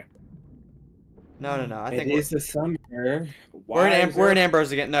Wiz today. No. I think it's the summer. We're in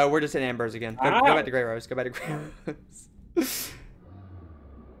Ambrose again. No, we're just in Ambrose again. Go back to Grey Rose. Go back to Grey Rose.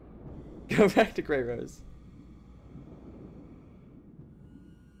 Go back to Grey Rose.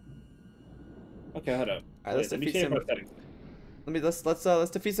 Okay, hold up. All right, let's defeat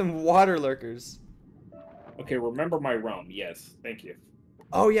some water lurkers. Okay, remember my realm. Yes, thank you.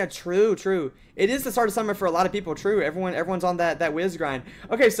 Oh yeah, true. It is the start of summer for a lot of people. True, everyone's on that Wiz grind.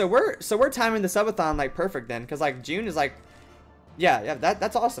 Okay, so we're timing the subathon like perfect then, because like June is like, yeah,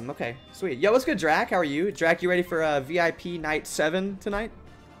 that's awesome. Okay, sweet. Yo, what's good, Drac? How are you, Drac? You ready for VIP night 7 tonight?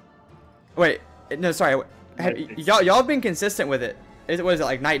 Wait, no, sorry. Y'all have been consistent with it. What is it,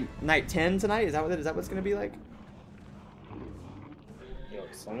 like night 10 tonight? Is that what it's gonna be like? Yo,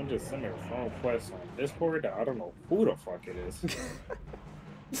 someone just sent me a phone request on Discord. I don't know who the fuck it is.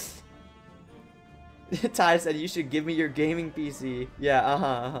 Ty said you should give me your gaming PC.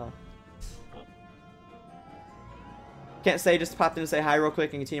 Yeah, Can't say, just popped in to say hi real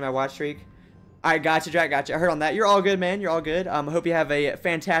quick and continue my watch streak. Alright, gotcha, Jack, gotcha. I heard on that. You're all good, man. You're all good. I hope you have a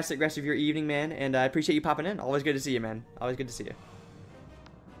fantastic rest of your evening, man. And I appreciate you popping in. Always good to see you, man. Always good to see you.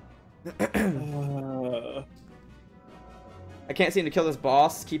 I can't seem to kill this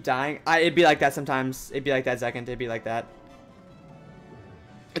boss. Keep dying. It'd be like that sometimes. It'd be like that, second. It'd be like that.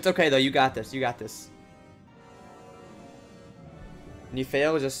 It's okay, though. You got this. You got this. When you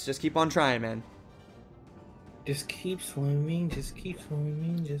fail, just keep on trying, man. Just keep swimming, just keep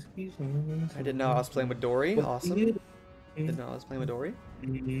swimming, just keep swimming. I didn't know I was playing with Dory. Awesome. Didn't know I was playing with Dory.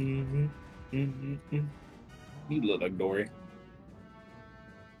 You look like Dory.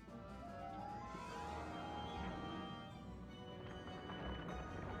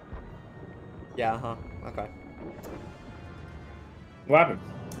 Yeah, okay. What happened?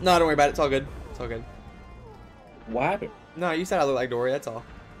 No, don't worry about it. It's all good. It's all good. What happened? No, you said I look like Dory. That's all.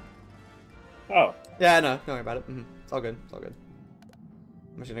 Oh. Yeah, no. Don't worry about it. It's all good. It's all good.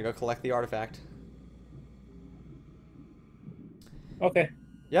 I'm just gonna go collect the artifact. Okay.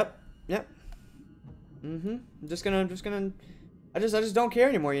 Yep. I'm just gonna. I just don't care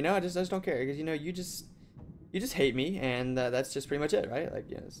anymore. You know. I just don't care because you just hate me, and that's just pretty much it, right? Like,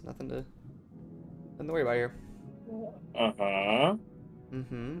 yeah, there's nothing to worry about here.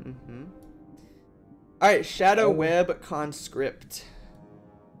 All right, Shadow Web Conscript.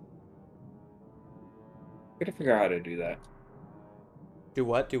 Gotta figure out how to do that. Do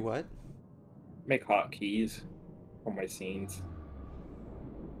what? Do what? Make hotkeys for my scenes.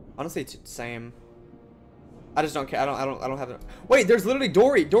 Honestly, it's the same. I just don't care. I don't have it. Wait, there's literally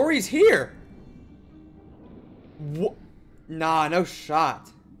Dory. Dory's here. What? Nah, no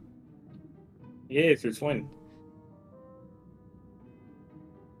shot. Yeah, it's your twin.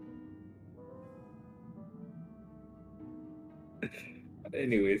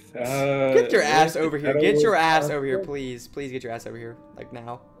 Anyways, get your ass over here. Get your ass over here, please. Please get your ass over here, like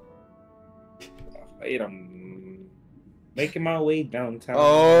now. Wait, I'm making my way downtown.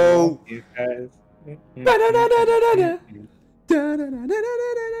 Oh. You guys. Yeah,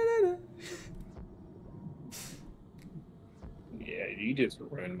 you just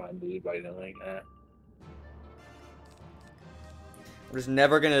ruined my mood by doing that. I'm just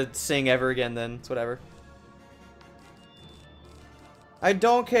never gonna sing ever again. Then it's whatever. I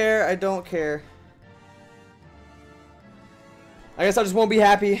don't care. I don't care. I guess I just won't be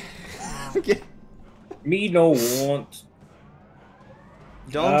happy. Me no want.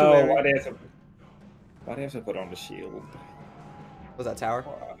 Don't worry. Why do they have to put on the shield? Was that tower?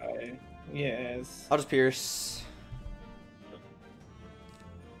 Why? Yes. I'll just pierce.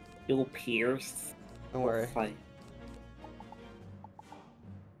 You'll pierce. Don't worry. Fine.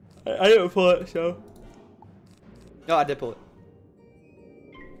 I didn't pull it, so. No, I did pull it.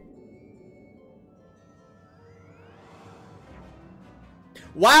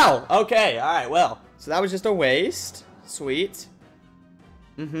 Wow! Okay, alright, well. So that was just a waste. Sweet.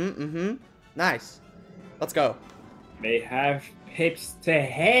 Nice. Let's go. They have pips to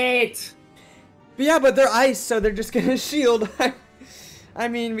hit! But yeah, but they're ice, so they're just gonna shield. I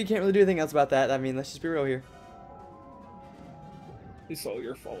mean, we can't really do anything else about that. I mean, let's just be real here. It's all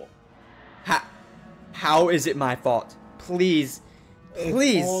your fault. How is it my fault? Please.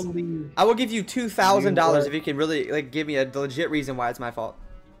 Please. I will give you $2,000 if you can really, like, give me a legit reason why it's my fault.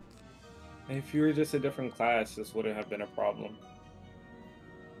 If you were just a different class, this wouldn't have been a problem.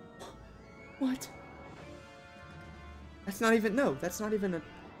 What? That's not even, no, that's not even a,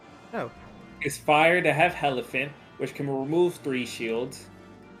 no. It's fire to have Elephant, which can remove 3 shields.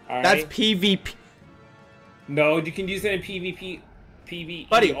 All That's right? PvP. No, you can use it in PvP, PvE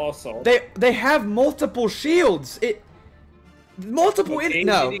Buddy, also. They have multiple shields. Multiple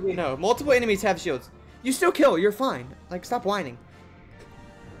enemies have shields. You still kill, you're fine. Like, stop whining.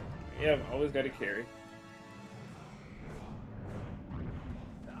 Yeah, I've always got to carry.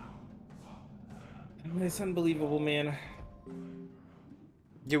 It's unbelievable, man.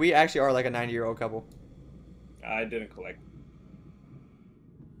 Dude, we actually are like a 90-year-old couple. I didn't collect.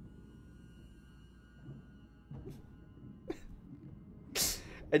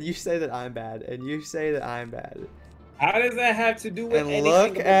 And you say that I'm bad. And you say that I'm bad. How does that have to do with and anything?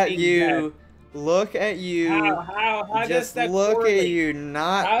 Look at you. Look at you. How just does that look correlate? at you.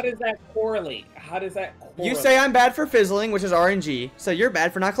 Not. How does that correlate? How does that correlate? You say I'm bad for fizzling, which is RNG. So you're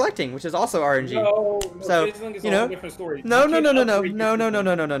bad for not collecting, which is also RNG. No, so fizzling is you a know, whole different story. No. You're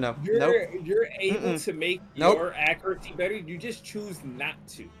able to make your accuracy better. You just choose not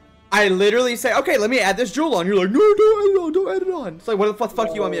to. I literally say, okay, let me add this jewel on. You're like, no, don't add it on. It's like, what the fuck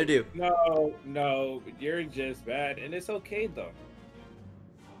do you want me to do? No, you're just bad, and it's okay though.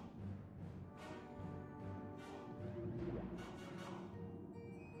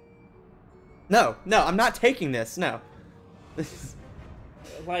 No, I'm not taking this. No.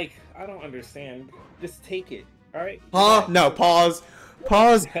 Like, I don't understand. Just take it, all right? Huh? No, pause.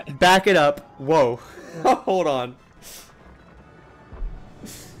 Pause. Back it up. Whoa. Hold on.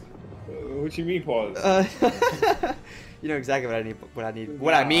 What you mean, pause? You know exactly what I need.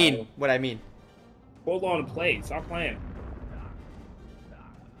 What I mean. Hold on, play. Stop playing.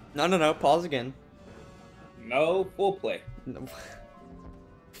 No. Pause again. No, full play. No.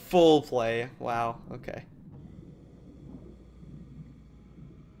 Full play. Wow. Okay.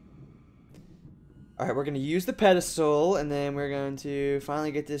 All right, we're gonna use the pedestal, and then we're going to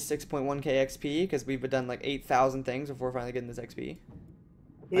finally get this 6.1k XP because we've done like 8,000 things before finally getting this XP.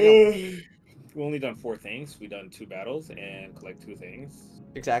 We've only done 4 things. We've done 2 battles and collect 2 things.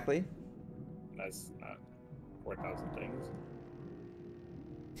 Exactly. That's not 4,000 things.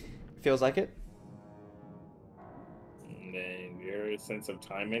 Feels like it. And then your sense of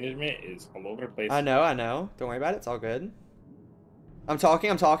time management is all over the place. I know. Don't worry about it. It's all good. I'm talking.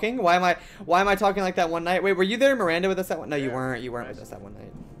 Why am I talking like that one night? Wait, were you there, Miranda, with us that one? No, you weren't. You weren't with us that one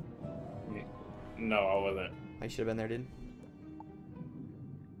night. No, I wasn't. I should have been there, dude.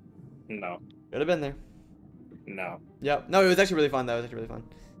 No. Should have been there. No. Yep. No, it was actually really fun though. It was actually really fun.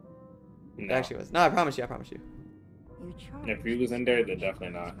 No. It actually was. No, I promise you. If you was in there, then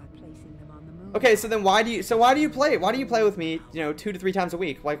definitely not. Okay, so then why do you play? Why do you play with me, 2 to 3 times a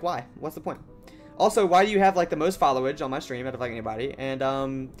week? Like, why? What's the point? Also, why do you have like the most followage on my stream out of like anybody? And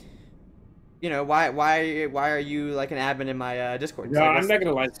why are you like an admin in my Discord? No, I'm not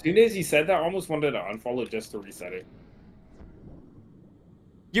gonna lie. As soon as you said that, I almost wanted to unfollow just to reset it.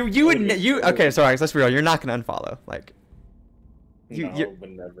 Okay, sorry, let's be real. You're not gonna unfollow, like. No, but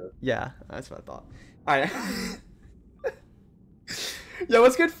never. Yeah, that's what I thought. All right. Yo,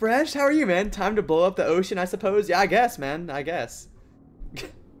 what's good, Fresh? How are you, man? Time to blow up the ocean, I suppose. Yeah, I guess, man. I guess.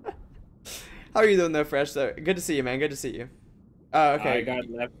 How are you doing, though, Fresh? So good to see you, man. Good to see you. Okay. I got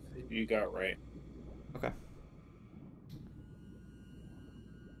left. You got right. Okay.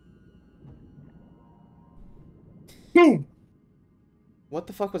 Boom. What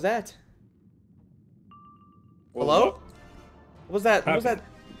the fuck was that? Hello? What was that? What was that?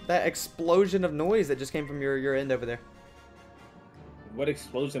 That explosion of noise that just came from your end over there. What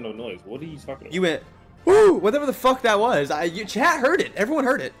explosion of noise? What are you talking about? You went, woo! Whatever the fuck that was. Chat heard it. Everyone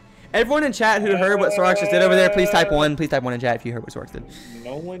heard it. Everyone in chat who heard what Sorox just did over there, please type 1. Please type 1 in chat if you heard what Sorox did.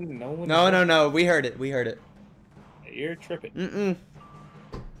 No one. No. We heard it. You're tripping. Mm-mm.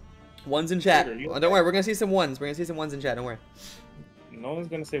 One's in chat. Don't worry. We're gonna see some ones. We're gonna see some ones in chat. Don't worry. No one's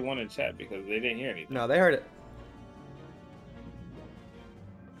gonna say 1 in chat because they didn't hear anything. No, they heard it.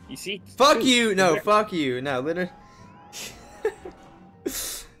 You see? Fuck you. No, fuck you. No, literally.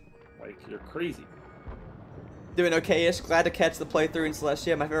 Like, you're crazy. Doing okay-ish. Glad to catch the playthrough in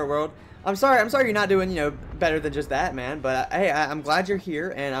Celestia, my favorite world. I'm sorry you're not doing, better than just that, man. But hey, I'm glad you're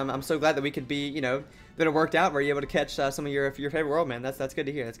here, and I'm so glad that we could be, that it worked out where you're able to catch some of your favorite world, man. That's good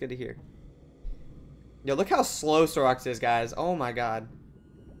to hear. That's good to hear. Yo, look how slow Sorox is, guys. Oh my god.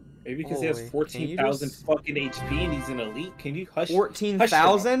 Maybe because he has 14,000 fucking HP and he's an elite. Can you hush?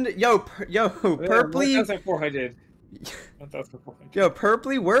 14,000? Yo, Purpley. 1,400. 1,400. Yo,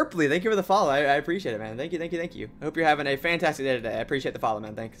 Purpley Werpley. Thank you for the follow. I appreciate it, man. Thank you. I hope you're having a fantastic day today. I appreciate the follow,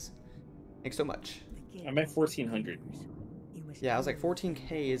 man. Thanks so much. I'm at 1,400. Yeah, I was like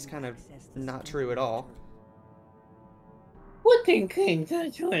 14k is kind of not true at all. 14k is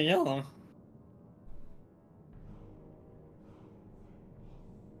not true at all.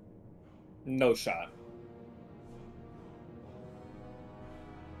 No shot.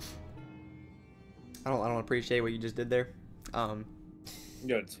 I don't appreciate what you just did there.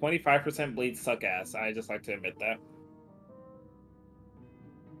 Yo, 25% blades suck ass. I just like to admit that.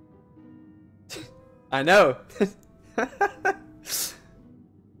 I know.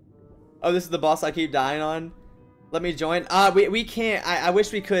 Oh, this is the boss I keep dying on. Let me join. We can't. I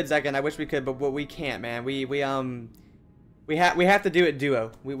wish we could, Zekan. I wish we could, but we can't, man. We have to do it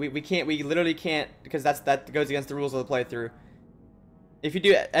duo. We can't. We literally can't because that goes against the rules of the playthrough. If you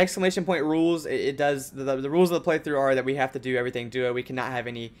do exclamation point rules, it does. The rules of the playthrough are that we have to do everything duo. We cannot have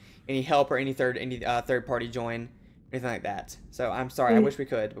any help or any third party join, anything like that. So I'm sorry. I wish we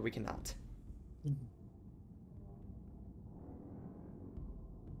could, but we cannot.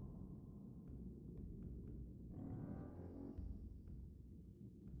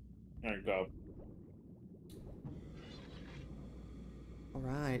 There you go. All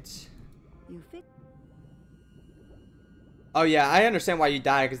right. You fit. Oh yeah, I understand why you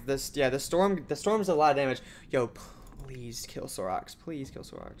die because this. Yeah, the storm's a lot of damage. Yo, please kill Sorox. Please kill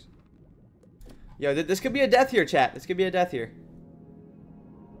Sorox. Yo, this could be a death here, chat. This could be a death here.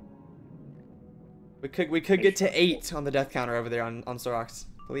 We could get to 8 on the death counter over there on Sorox.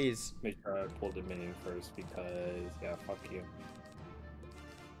 Please. Make sure I pull the minion first because yeah, fuck you.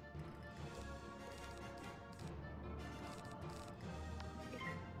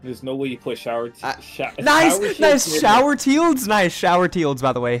 There's no way you put shower. Nice shower teals. Nice shower teals.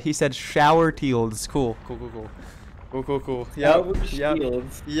 By the way, he said shower teals. Cool. Cool. Yep.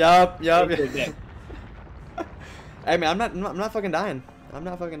 Hey man, I'm not fucking dying. I'm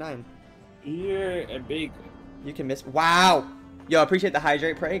not fucking dying. You're a big. You can miss. Wow. Yo, appreciate the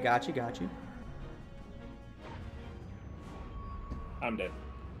hydrate pray. Got you. I'm dead.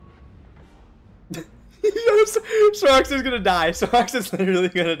 Sorox is gonna die. Sorox is literally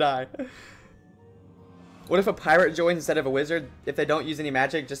gonna die. What if a pirate joins instead of a wizard? If they don't use any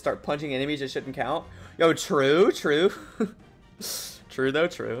magic, just start punching enemies, it shouldn't count. Yo, true. True though,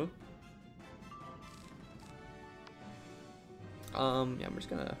 true. Yeah, I'm just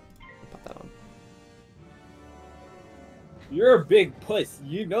gonna pop that on. You're a big puss.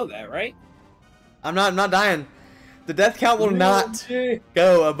 You know that, right? I'm not dying. The death count will not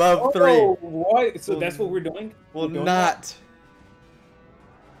go above 3. What? So that's what we're doing? Will not.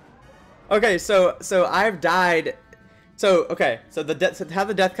 Okay, so I've died. So how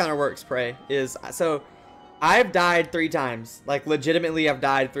the death counter works, Prey, is so I've died 3 times. Like legitimately, I've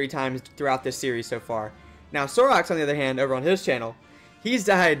died 3 times throughout this series so far. Now Sorox, on the other hand, over on his channel, he's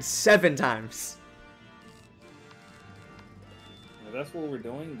died 7 times. If that's what we're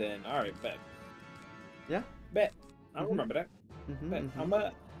doing, then all right, bet. Yeah. Bet. I remember that. I'm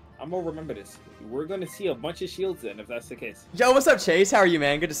gonna remember this. We're gonna see a bunch of shields then, if that's the case. Yo, what's up, Chase? How are you,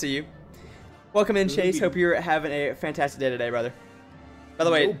 man? Good to see you. Welcome in, Chase. Hope you're having a fantastic day today, brother. By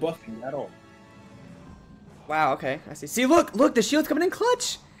the way, no buffing at all. Wow. Okay, I see. See, look, the shield's coming in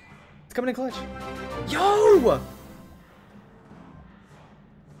clutch. It's coming in clutch. Yo.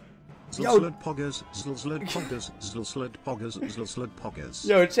 Yo,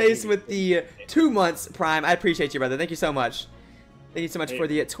 Chase with the 2 months Prime. I appreciate you, brother. Thank you so much. Thank you so much for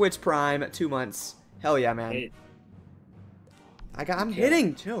the Twitch Prime 2 months. Hell yeah, man. Hey. I'm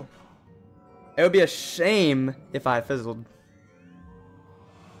hitting. Chill. It would be a shame if I fizzled. It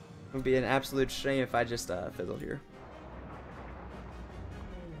would be an absolute shame if I just fizzled here.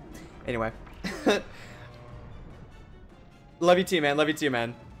 Anyway. Love you too, man. Love you too,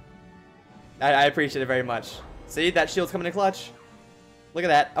 man. I appreciate it very much. See, that shield's coming in clutch. Look at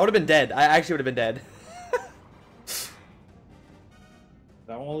that. I would have been dead. I actually would have been dead.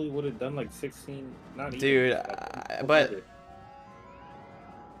 That only would have done like 16. Not dude, even. but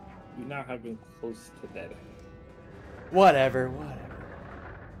you now have been close to dead. Whatever.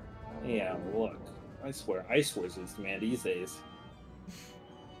 Yeah, look. I swear, ice wizards, man, these days.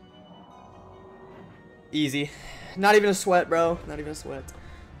 Easy. Not even a sweat, bro. Not even a sweat.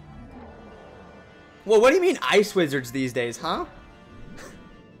 Well, what do you mean ice wizards these days, huh?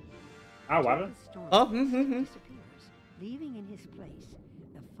 Oh, what? Oh, disappears, leaving in his place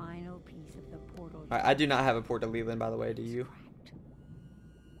the final piece of the portal. Alright, I do not have a port to Leland, by the way. Do you?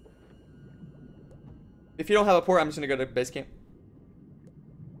 If you don't have a port, I'm just gonna go to base camp.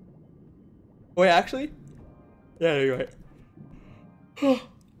 Wait, actually? Yeah, you're right.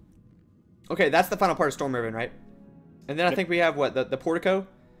 Okay, that's the final part of Storm Riven, right? And then I think we have what, the portico,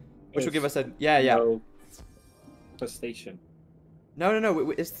 which will give us a no station. No.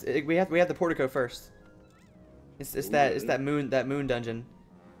 We have the portico first. It's that moon dungeon,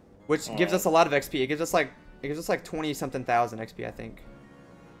 which gives us a lot of XP. It gives us like 20 something thousand XP, I think,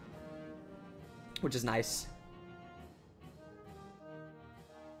 which is nice.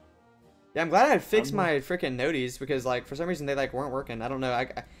 Yeah, I'm glad I fixed my freaking noties because like for some reason they like weren't working. I don't know. I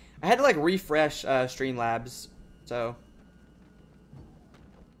had to like refresh Streamlabs, so.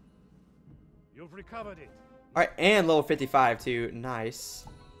 You've recovered it. All right, and level 55 too. Nice.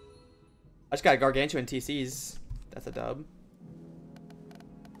 I just got gargantuan TCs. That's a dub.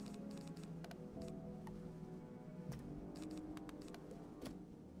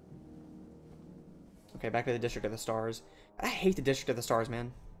 Okay, back to the District of the Stars. I hate the District of the Stars,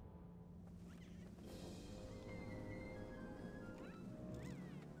 man.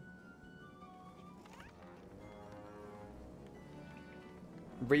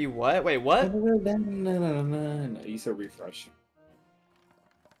 What? Wait, what? No. You said refresh.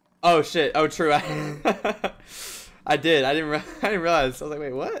 Oh shit! Oh, true. I did. I didn't realize. I was like,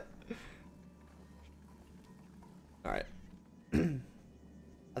 wait, what? All right.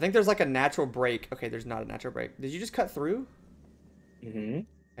 think there's like a natural break. Okay, there's not a natural break. Did you just cut through? Mm-hmm.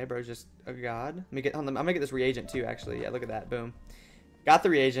 Hey, bro's just a god. Let me get on. I'm gonna get this reagent too. Actually, yeah. Look at that. Boom. Got the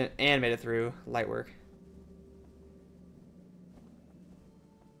reagent and made it through. Light work.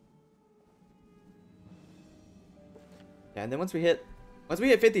 Yeah, and then once we hit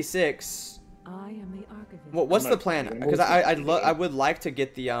 56. I am the archivist. What's the plan? Because I would like to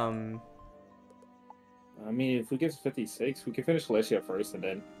get the I mean, if we get 56, we can finish Celestia first and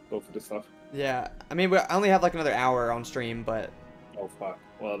then go for the stuff. Yeah, I mean, I only have like another hour on stream, but. Oh fuck.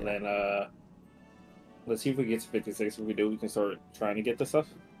 Well then, let's see if we get to 56. If we do, we can start trying to get the stuff.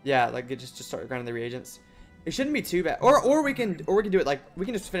 Yeah, like just start grinding the reagents. It shouldn't be too bad. Or we can do it like we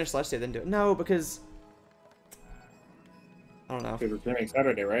can just finish Celestia then do it. No, because I don't know. Because we're streaming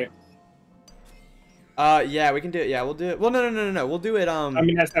Saturday, right? Yeah, we can do it. Yeah, we'll do it. Well, no. We'll do it. I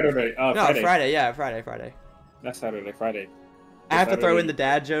mean, that's Saturday. No, Friday. Friday. Yeah, Friday. That's Saturday. Friday. I have to throw in the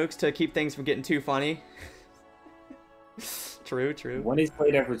dad jokes to keep things from getting too funny. True. When is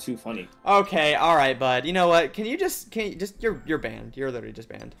played ever too funny? Okay, all right, bud. You know what? Can you just you're banned. You're literally just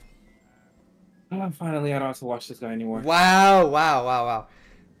banned. Oh, finally, I don't have to watch this guy anymore. Wow.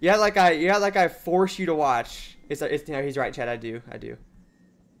 You had like I force you to watch. It's you know, he's right, Chad. I do.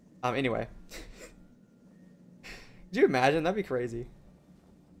 Anyway. Could you imagine? That'd be crazy.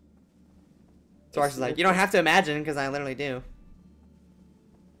 Sorox is like, you don't have to imagine, because I literally do.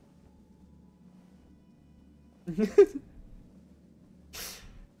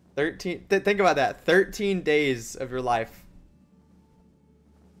 13. Think about that. 13 days of your life.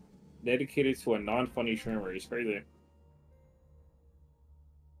 Dedicated to a non-funny streamer. He's crazy.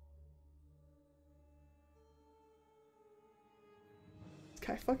 This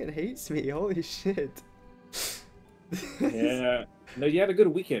guy fucking hates me. Holy shit. Yeah. No, you had a good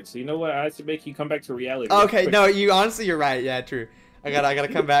weekend, so you know what? I had to make you come back to reality. Okay, no, you're right. Yeah, true. I gotta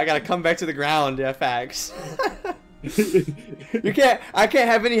come back. I gotta come back to the ground. Yeah, facts. I can't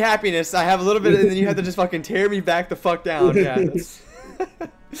have any happiness. I have a little bit, and then you have to just fucking tear me back the fuck down. Yeah.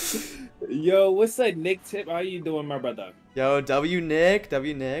 Yo, what's that Nick tip? How you doing, my brother? Yo, W Nick.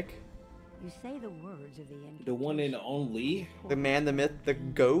 You say the words of the The one and only. The man, the myth, the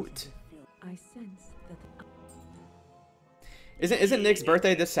goat. I sense that Isn't Nick's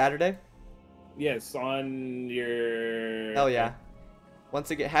birthday this Saturday? Yes, on your. Hell yeah.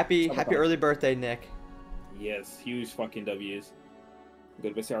 Once again, happy early birthday, Nick. Yes, huge fucking W's.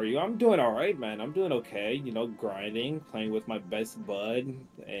 Good, but how are you? I'm doing all right, man. I'm doing okay. You know, grinding, playing with my best bud.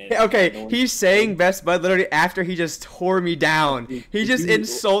 And okay, he's saying best bud literally after he just tore me down. He just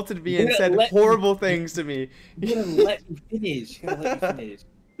insulted me and said horrible things to me. You gotta let me finish.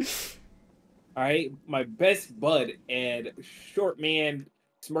 All right, my best bud and short man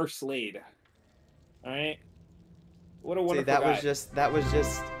Smurf Slade. All right, what a wonderful guy.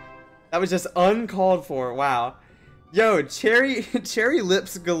 That was just uncalled for. Wow. Yo, cherry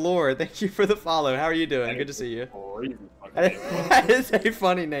lips galore. Thank you for the follow. How are you doing? Good to see you. That is a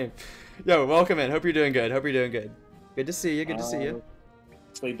funny name. Yo, welcome in. Hope you're doing good. Good to see you.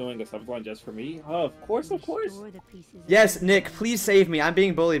 Slade doing a subline just for me? Oh, of course. Yes, Nick, please save me. I'm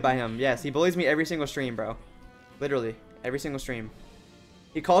being bullied by him. Yes, he bullies me every single stream, bro. Literally, every single stream.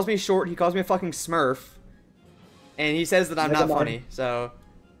 He calls me short. He calls me a fucking Smurf. And he says that I'm not funny, so...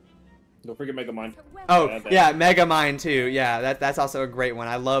 Don't forget Megamind. Oh, yeah, Megamind too. Yeah, that's also a great one.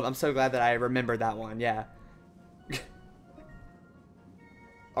 I'm so glad that I remembered that one. Yeah.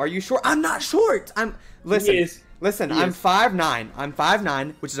 Are you short? I'm not short. Listen. I'm 5'9". I'm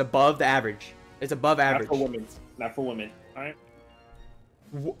 5'9", which is above the average. It's above average. Not for women. All right.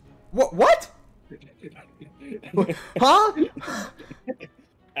 What? Huh?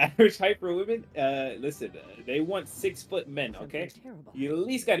 Average height for women? Listen, they want 6 foot men, okay? You at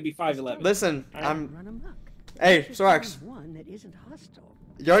least got to be 5'11". Listen, Hey, Sorox.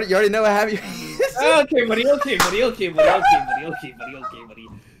 You already know I have you. Okay, buddy. Okay,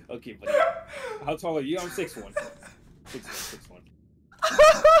 buddy. How tall are you? I'm 6'1".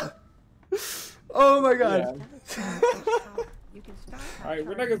 6'1". Oh my god. Yeah. Alright,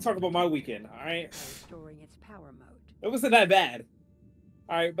 we're not gonna talk about my weekend, alright? It wasn't that bad.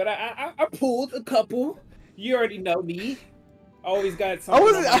 Alright, but I pulled a couple. You already know me. Always got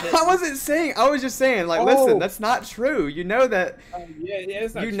something. I wasn't saying. I was just saying. Like, listen, that's not true. You know that. Yeah,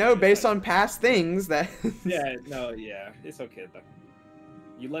 it's not you true. know, based on past things that. Yeah, it's okay though.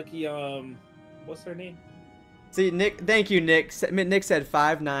 You lucky. What's her name? See, Nick. Thank you, Nick. Nick said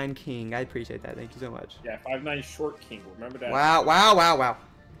 5'9" king. I appreciate that. Thank you so much. Yeah, 5'9" short king. Remember that? Wow.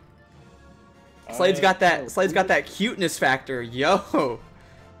 Slade's got that cuteness factor. Yo,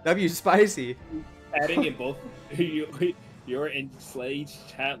 W spicy. Adding in both. you're in Slade's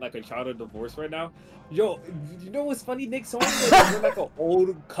chat like a child of divorce right now. Yo, you know what's funny, Nick? Someone said you're like an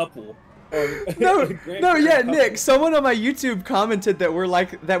old couple. No, yeah, Nick. Someone on my YouTube commented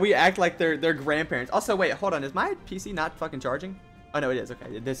that we act like they're grandparents. Also, wait, hold on. Is my PC not fucking charging? Oh no, it is.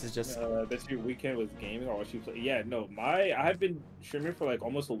 Okay, this is just. This your weekend was gaming or what you play? Yeah, no, I've been streaming for like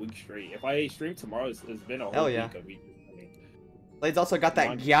almost a week straight. If I stream tomorrow, it's been a whole week of me. Blade's also got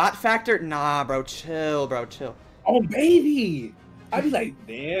that yacht factor. Nah, bro, chill, bro, chill. Oh baby, I'd be like,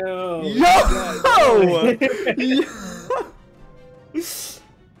 damn. Yo.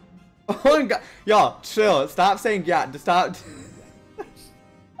 Oh my god, y'all, chill. Stop saying yacht. Stop.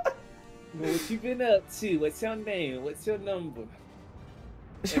 What you been up to? What's your name? What's your number?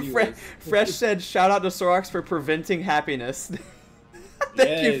 Fresh said, "Shout out to Sorox for preventing happiness."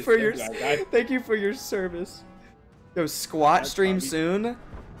 Thank you for your service. Yo, squat stream soon.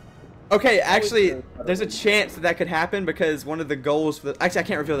 Okay, actually, there's a chance that could happen because one of the goals for the actually I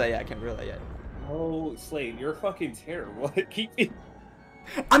can't reveal that yet. Oh, Slade, you're fucking terrible. Keep it.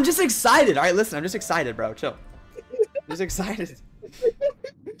 I'm just excited. All right, listen, I'm just excited, bro. Chill. Just excited.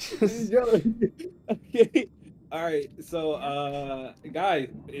 Okay. All right. So, guys,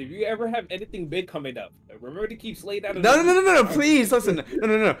 if you ever have anything big coming up, remember to keep Slade out of. No. Please listen.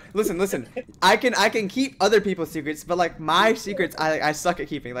 No. Listen. I can keep other people's secrets, but like my secrets, I suck at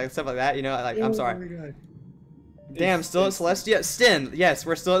keeping, like stuff like that. You know, like I'm sorry. Oh my God. Damn, still at Celestia. Stin, yes,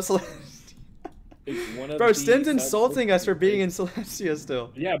 we're still at Celestia. Bro, Stin's insulting us for being in Celestia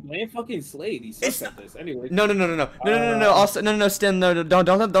still. Yeah, blame fucking Slade. He sucks at this. Anyway. No. Also, no, Stin, no, don't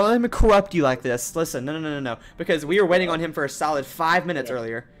let him corrupt you like this. Listen, no. Because we were waiting on him for a solid 5 minutes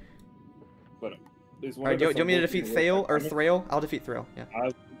earlier. But alright, do you want me to defeat Thale or Thrail? I'll defeat Thrail. Yeah.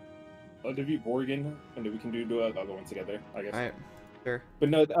 I'll defeat Borgen, and then we can do the other one together, I guess. Alright. Sure. But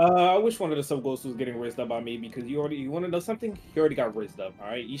no, I wish one of the sub goals was getting raised up by me because you want to know something? He already got raised up. All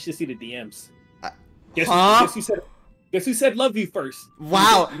right, you should see the DMs. Guess who said love you first?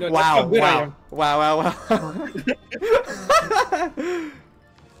 Wow! You know, Wow!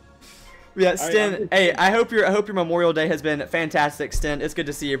 Yeah, Stin. Hey, I hope your Memorial Day has been fantastic, Stin. It's good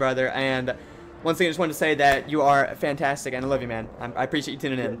to see you, brother. And once again, I just wanted to say that you are fantastic, and I love you, man. I appreciate you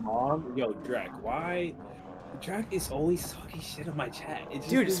tuning in. Yo, Drac, why? Drac is always talking shit on my chat.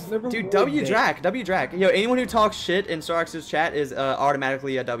 Dude, W Drac. Yo, anyone who talks shit in Sorox's chat is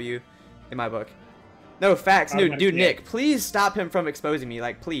automatically a W in my book. No, facts. Dude, Nick, please stop him from exposing me.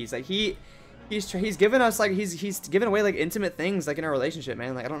 Like, please. Like, he's given us, like, he's given away, like, intimate things, like, in our relationship,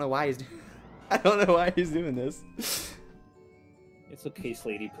 man. Like, I don't know why he's doing this. It's okay,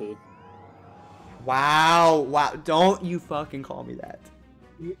 Sladey Poo. Wow. Don't you fucking call me that.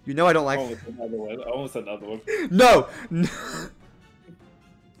 You know I don't like... Almost another one. No!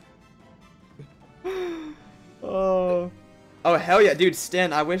 Oh, hell yeah, dude,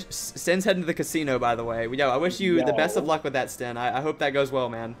 Stin, Stin's heading to the casino, by the way. Yo, I wish you the best of luck with that, Stin. I hope that goes well,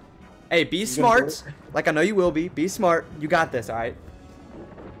 man. Hey, be smart. Like, I know you will be. Be smart. You got this, alright?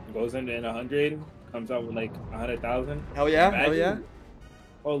 Goes in 100, comes out with, like, 100,000. Hell yeah, hell yeah.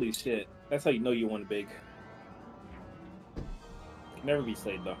 Holy shit. That's how you know you won big. Can never be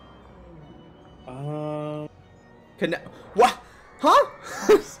Slade, though. What? Huh?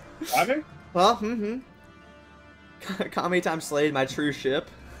 Ever? Well, Comedy time Slade, my true ship.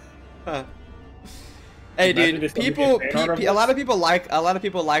 Huh. Hey, dude, a lot of people like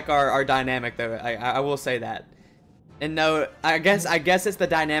our dynamic though. I will say that. And no, I guess it's the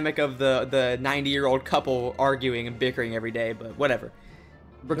dynamic of the 90-year-old couple arguing and bickering every day, but whatever.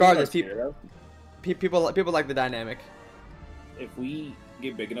 Regardless, people like the dynamic. If we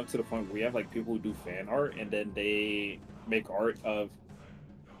get big enough to the point where we have like people who do fan art and then they make art of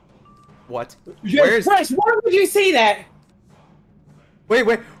what? Fresh, why would you say that? Wait!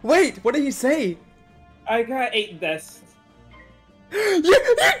 What did he say? I got 8 deaths.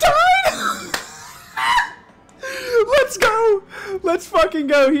 You died! Let's go! Let's fucking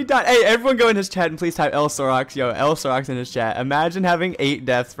go! He died. Hey, everyone go in his chat and please type L Sorox. Yo, L Sorox in his chat. Imagine having 8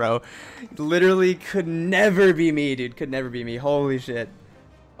 deaths, bro. Literally could never be me, dude. Could never be me. Holy shit.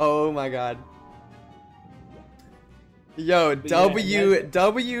 Oh my god. Yo,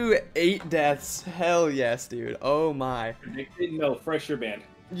 W 8 deaths. Hell yes, dude. Oh my. No, fresh your band.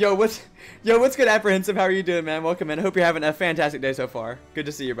 Yo, what's good, Apprehensive? How are you doing, man? Welcome in. Hope you're having a fantastic day so far. Good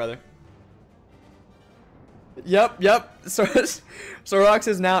to see you, brother. Yep. Sorox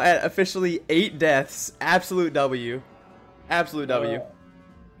is now at officially 8 deaths. Absolute W. Absolute W.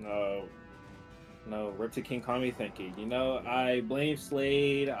 No, Rip to King Kami, thank you. You know, I blame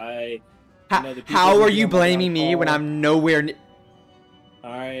Slade. How are you blaming me when I'm nowhere near?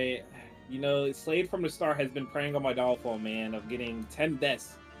 Alright. You know, Slade from the start has been preying on my downfall, man, of getting 10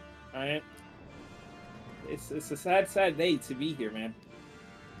 deaths. Alright? It's a sad day to be here, man.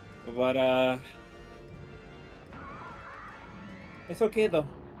 But, it's okay, though.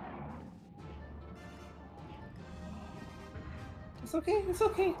 It's okay, it's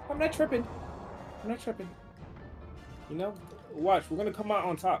okay. I'm not tripping. I'm not tripping. You know? Watch, we're gonna come out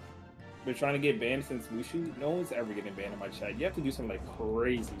on top. Been trying to get banned since Wushu. No one's ever getting banned in my chat. You have to do some, like,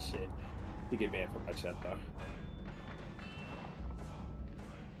 crazy shit to get banned from my chat, though.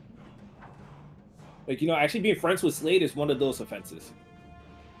 Like, you know, actually being friends with Slade is one of those offenses.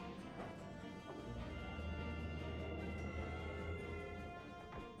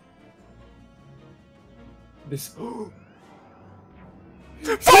 This. Oh,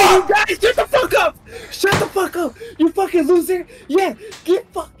 guys, shut the fuck up! Shut the fuck up! You fucking loser! Yeah, get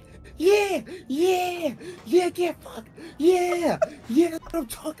fucked! Yeah, yeah, yeah, get fucked! Yeah, yeah, that's what I'm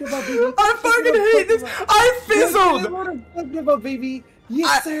talking about, baby. I fucking hate this. I fizzled. That's what I'm talking about, baby.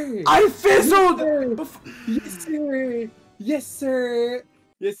 Yes, sir. I fizzled. Yes, sir. Yes, sir.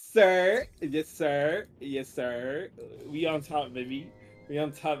 Yes, sir. Yes, sir. Yes, sir. We on top, baby. We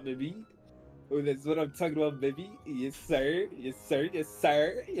on top, baby. Oh, that's what I'm talking about, baby. Yes, sir. Yes, sir. Yes,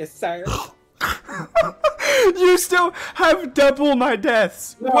 sir. Yes, sir. You still have double my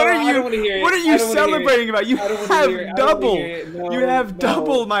deaths. No, what are you? I don't wanna hear it. What are you celebrating about? You have double. No, you have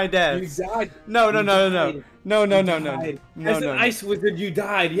double my You deaths. died. No. You died. No. As an ice wizard, you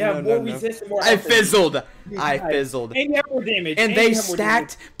died. You have more resistance, more. I fizzled. I died. fizzled. And you have more damage. And they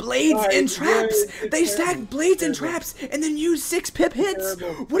stacked blades and traps. They terrible. stacked blades and traps, and then used 6 pip hits.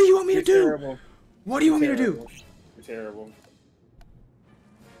 Terrible. What do you want me to do? Terrible. What do you want me to do? You're terrible.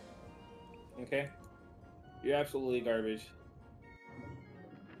 Okay. You're absolutely garbage.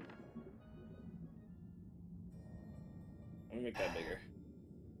 Let me make that bigger.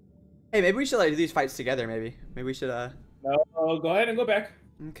 Hey, maybe we should like do these fights together. Maybe we should. No, go ahead and go back.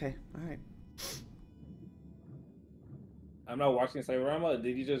 Okay. All right. I'm not watching Cyberama.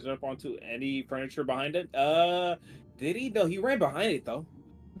 Did he just jump onto any furniture behind it? Did he? No, he ran behind it though.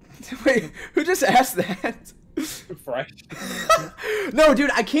 Wait, who just asked that? Fresh. No,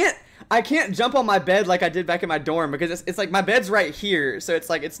 dude, I can't jump on my bed like I did back in my dorm because it's like my bed's right here, so it's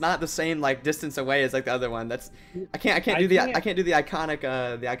like it's not the same like distance away as like the other one. That's I can't do the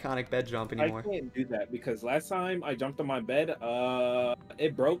iconic bed jump anymore. I can't do that because last time I jumped on my bed,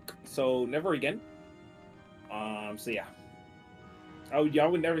 it broke, so never again. So yeah. Oh,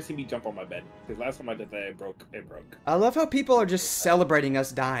 y'all would never see me jump on my bed because last time I did that, it broke. It broke. I love how people are just celebrating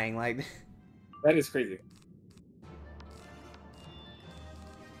us dying. Like that is crazy.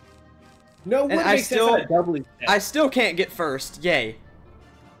 No, and I still can't get first. Yay.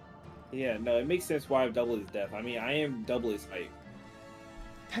 Yeah, no, it makes sense why I've doubled his death. I mean, I am double his height.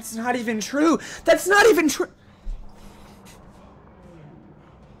 That's not even true. That's not even true.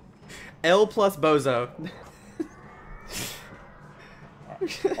 L plus Bozo.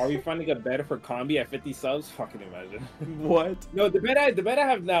 Are we finding a bed for Combi at 50 subs? Fucking imagine. What? No, the bed I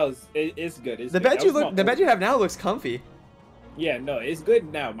have now is good. It's the good. bed you have now looks comfy. Yeah, no, it's good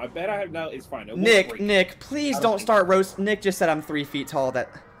now. My bed I have now is fine. Nick, please don't start roast. Nick just said I'm 3 feet tall. That.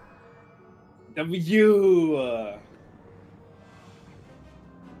 You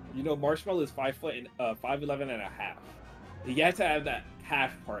know, Marshmallow is 5 foot and 5'11" and a half. You have to have that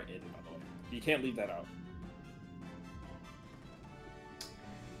half part in, by the way. You can't leave that out.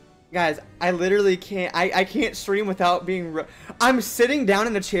 Guys, I literally can't. I can't stream without being. I'm sitting down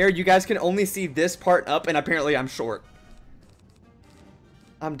in a chair. You guys can only see this part up, and apparently I'm short.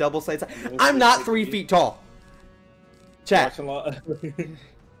 I'm double Slade. I'm not 3 feet tall. Chat. We're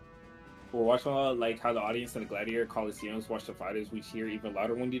watching a lot like how the audience in the Gladiator Coliseums watch the fighters. We cheer even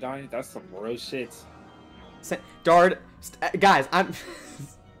louder when you die. That's some real shit. Dard, guys, I'm.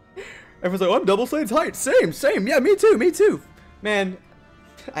 Everyone's like, oh, I'm double Slade's height. Same. Yeah, me too. Man,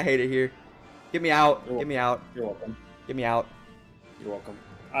 I hate it here. Get me out. Get me out. You're welcome. Get me out. You're welcome.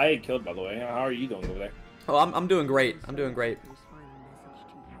 I ain't killed, by the way. How are you doing over there? Oh, I'm doing great. I'm doing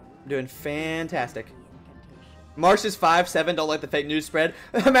fantastic. Marsh is 5'7". Don't like the fake news spread.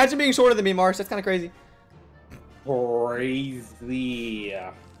 Imagine being shorter than me, Marsh. That's kind of crazy. Crazy.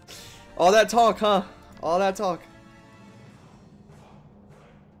 All that talk, huh? All that talk.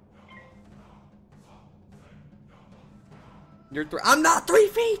 I'm not 3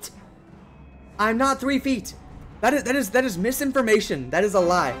 feet. I'm not 3 feet. That is misinformation. That is a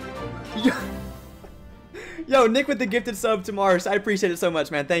lie. Yo, Nick with the gifted sub to Mars. I appreciate it so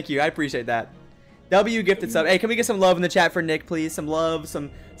much, man. Thank you. I appreciate that. W gifted sub. Hey, can we get some love in the chat for Nick, please? Some love,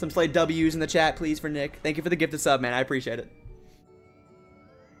 some Slade W's in the chat, please, for Nick. Thank you for the gifted sub, man. I appreciate it.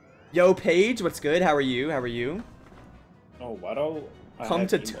 Yo, Paige, what's good? How are you? How are you? Oh, why don't I Come have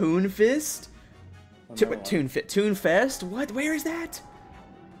to emo? Toon Fist? Oh, Toon Fest? What? Where is that?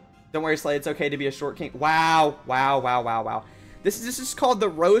 Don't worry, Slade. It's okay to be a short king. Wow. Wow, wow, wow, wow. This is called the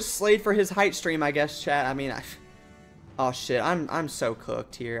roast Slade for his height stream, I guess, chat. I mean, oh, shit. I'm so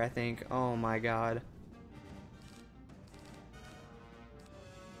cooked here, I think. Oh, my God.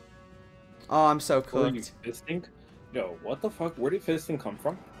 Oh, I'm so Were you cooked. fisting? Yo, what the fuck? Where did fisting come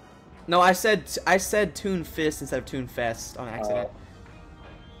from? No, I said Toon Fist instead of Toon Fest on accident.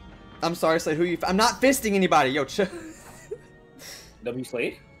 I'm sorry, Slade. Who you? I'm not fisting anybody. Yo, W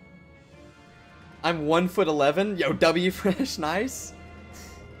Slade? I'm 1'11". Yo, W Fresh, nice.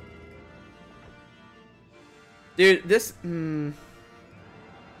 Dude, this.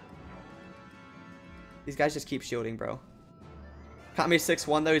 These guys just keep shielding, bro. Caught me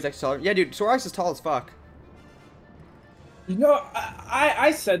 6'1" though. He's actually taller. Yeah, dude, Sorox is tall as fuck. You know,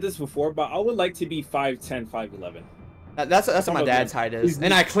 I said this before, but I would like to be 5'10", 5'11". That's what my dad's height is,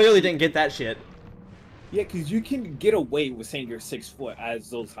 and I clearly didn't get that shit. Yeah, because you can get away with saying you're 6 foot as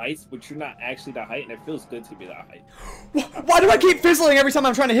those heights, but you're not actually that height, and it feels good to be that height. Why do I keep fizzling every time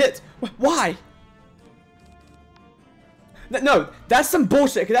I'm trying to hit? Why? No, that's some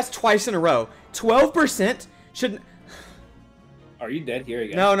bullshit, because that's twice in a row. 12% shouldn't... Are you dead here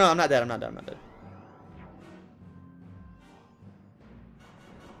again? No, I'm not dead. I'm not dead.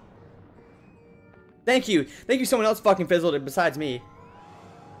 Thank you. Thank you, someone else fucking fizzled it besides me.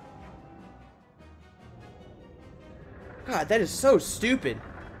 God, that is so stupid.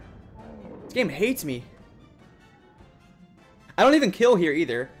 This game hates me. I don't even kill here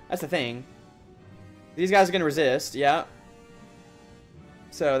either. That's the thing. These guys are gonna resist, yeah.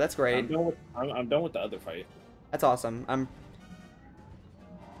 So that's great. I'm done with the other fight. That's awesome.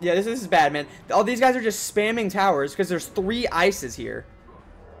 Yeah, this is bad, man. All these guys are just spamming towers because there's 3 ices here.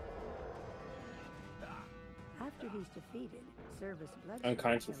 After he's defeated, service blood.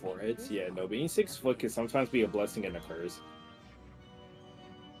 Unkind to foreheads. Yeah, no, being 6 foot can sometimes be a blessing and a curse.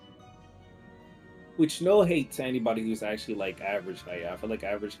 Which, no hate to anybody who's actually like average height. I feel like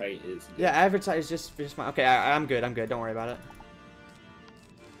average height is good. Yeah, average height is just fine. Okay, I'm good. Don't worry about it.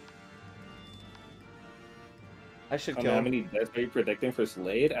 I should kill. How many deaths are you predicting for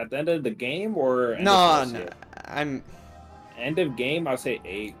Slade at the end of the game or? No, end of game. I'll say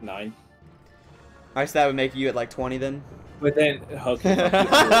 8, 9. Alright, so that would make you at like 20 then. But then, okay.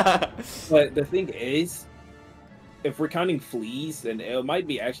 But the thing is, if we're counting fleas, then it might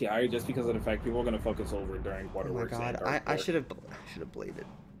be actually higher just because of the fact people are gonna focus over during waterworks. Oh my god, I should have bladed.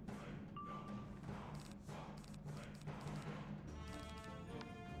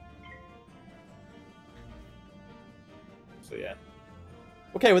 So yeah.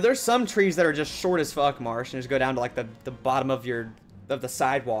 Okay, well there's some trees that are just short as fuck, Marsh, and just go down to like the bottom of the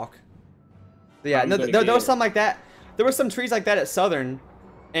sidewalk. Yeah, no, there was some like that. There were some trees like that at Southern,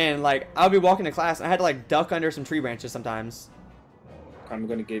 and like I'll be walking to class and I had to like duck under some tree branches sometimes. I'm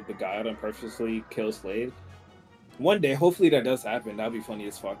gonna get the guy out and purposely kill Slade. One day, hopefully that does happen. That'd be funny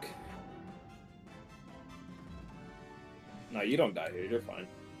as fuck. No, you don't die here. You're fine.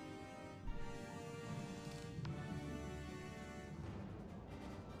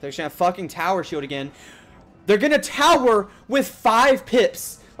 They're gonna fucking tower shield again. They're gonna tower with 5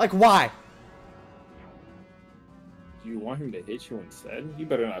 pips. Like, why? Do you want him to hit you instead? You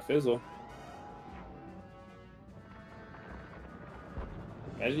better not fizzle.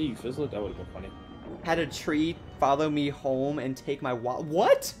 Imagine you fizzle it. That would have been funny. Had a tree follow me home and take my wallet.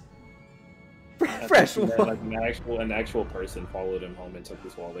 What? Fresh. Like an actual person followed him home and took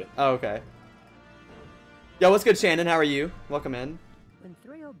his wallet. Oh, okay. Yo, what's good, Shannon? How are you? Welcome in.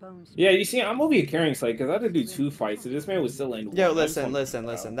 Yeah, you see, I'm over here carrying Slade because I had to do 2 fights, and this man was still in. Yo, listen.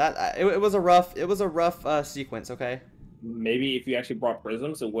 That it was a rough sequence. Okay. Maybe if you actually brought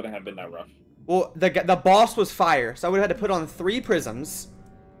prisms, it wouldn't have been that rough. Well, the boss was fire, so I would have had to put on 3 prisms.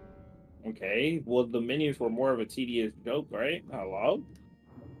 Okay. Well, the minions were more of a tedious joke, right? Hello.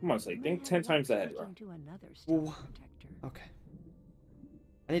 Come on, Slade. Think 10 times ahead, bro. Okay.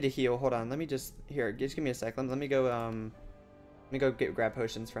 I need to heal. Hold on. Let me just give me a sec. Let me go. Let me go grab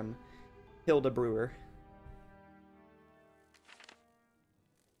potions from Hilda Brewer.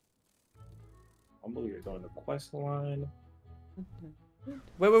 I'm over here going to quest line.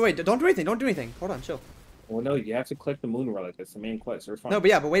 Wait. Don't do anything. Hold on, chill. Well, no, you have to collect the moon relic. That's the main quest. You're fine. No,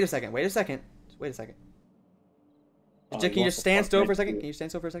 but wait a second. Can you just stand still for a second?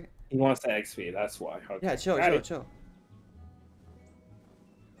 He wants to XP. That's why. Okay. Yeah, chill.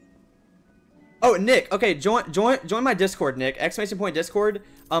 Oh, Nick. Okay, join my Discord, Nick. !Discord.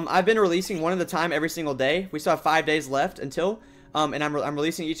 I've been releasing one at a time every single day. We still have 5 days left until. And I'm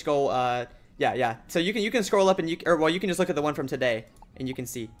releasing each goal. Yeah. So you can scroll up and you can just look at the one from today and you can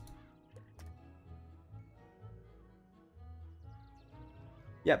see.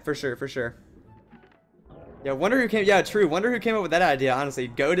 Yep, for sure. Yeah, wonder who came. Yeah, true. Wonder who came up with that idea. Honestly,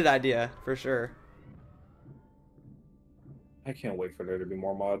 goated idea for sure. I can't wait for there to be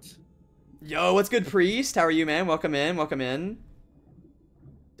more mods. Yo, what's good, Priest? How are you, man? Welcome in.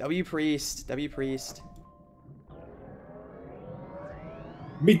 W Priest.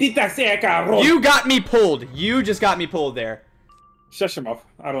 You got me pulled. You just got me pulled there. Shut your mouth.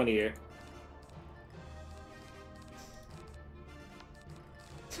 I don't need it.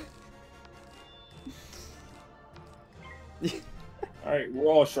 Alright, we're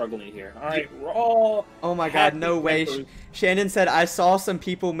all struggling here. Alright, we're all... Oh my god, no way. Shannon said, I saw some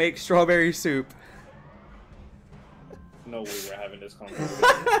people make strawberry soup. No way we're having this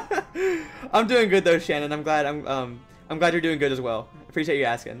conversation. I'm doing good though, Shannon. I'm glad you're doing good as well. Appreciate you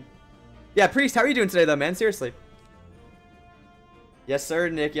asking. Yeah, Priest, how are you doing today though, man? Seriously. Yes, sir,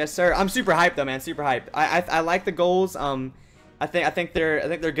 Nick. Yes, sir. I'm super hyped though, man. Super hyped. I like the goals. I think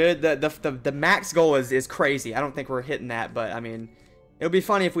they're good. The max goal is crazy. I don't think we're hitting that, but I mean, it would be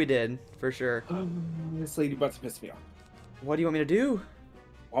funny if we did, for sure. This lady about to piss me off. What do you want me to do?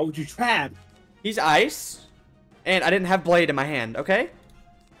 Why would you trap? He's ice, and I didn't have blade in my hand. Okay.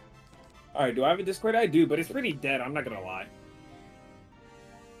 All right. Do I have a Discord? I do, but it's pretty dead. I'm not gonna lie.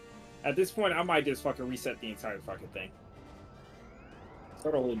 At this point, I might just fucking reset the entire fucking thing.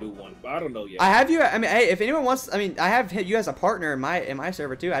 Start a whole new one, but I don't know yet. I have you. I mean, hey, if anyone wants, I mean, I have you as a partner in my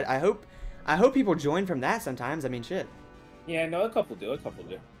server too. I hope people join from that sometimes. I mean, shit. Yeah, no, a couple do.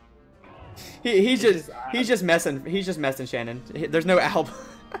 He's just messing, Shannon. There's no album.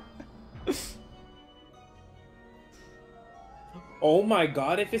 Oh my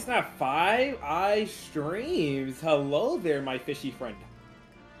god! If it's not 5 eye streams, hello there, my fishy friend.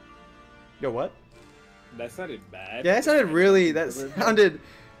 Yo, what? That sounded bad. Yeah, that sounded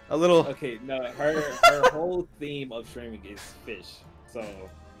a little... Okay, no, her whole theme of streaming is fish. So,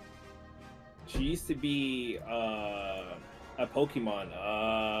 she used to be a Pokemon,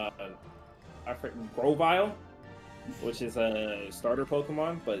 I forget, Grovyle, which is a starter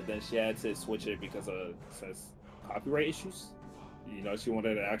Pokemon, but then she had to switch it because of copyright issues. You know, she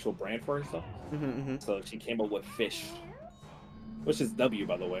wanted an actual brand for herself. So she came up with Fish, which is W,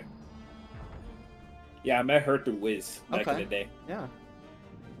 by the way. Yeah, I met her through Wiz back in the day. Yeah.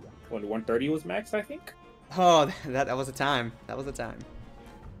 When 130 was max, I think. Oh, that was a time.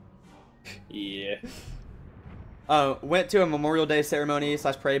 Yeah. Went to a Memorial Day ceremony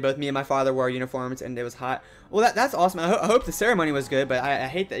 / parade. Both me and my father wore uniforms, and it was hot. Well, that's awesome. I hope the ceremony was good, but I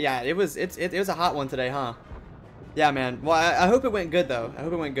hate that. Yeah, it was a hot one today, huh? Yeah, man. Well, I hope it went good though. I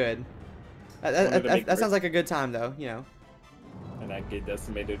hope it went good. That sounds like a good time though. You know. And that get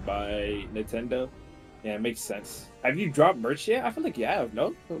decimated by Nintendo. Yeah, it makes sense. Have you dropped merch yet? I feel like you have.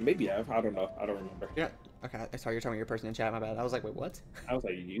 No? Maybe you have. I don't know. I don't remember. Yeah. Okay. I saw you're talking to your person in chat. My bad. I was like, wait, what? I was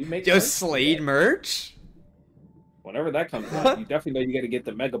like, you make just Slade merch? Whenever that comes out, you definitely know you got to get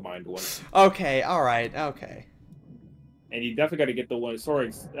the Mega Mind one. Okay. All right. Okay. And you definitely got to get the one.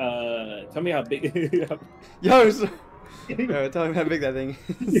 Sorox, tell me how big. Yo, tell me how big that thing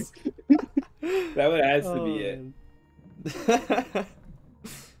is. That would have to be it.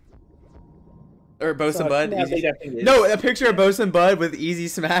 Or Bosun Bud. No, a picture of Bosun Bud with easy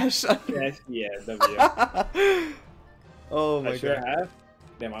smash. Yes, yeah, W. Oh my I sure god. have.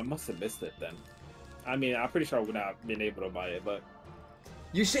 Damn, I must have missed it then. I mean, I'm pretty sure I would not have been able to buy it, but...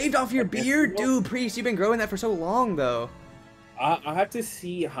 You shaved off your beard? Dude, Priest, you've been growing that for so long, though. I have to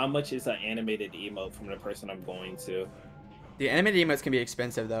see how much is an animated emote from the person I'm going to. The animated emotes can be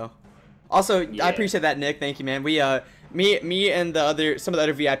expensive, though. Also, yeah. I appreciate that, Nick. Thank you, man. We, me and some of the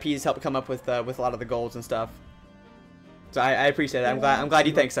other VIPs helped come up with a lot of the goals and stuff. So I appreciate it. I'm glad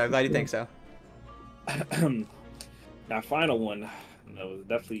you think so. That final one, that was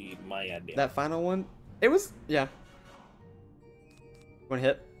definitely my idea. That final one, it was, yeah. One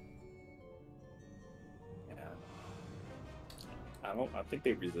hit. Yeah. I think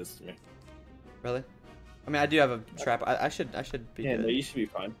they resist me. Really? I mean, I do have a trap. I should be. Yeah, good. No, you should be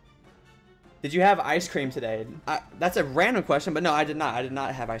fine. Did you have ice cream today? That's a random question, but no, I did not. I did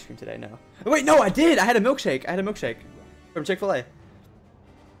not have ice cream today, no. Wait, no, I did! I had a milkshake. From Chick-fil-A.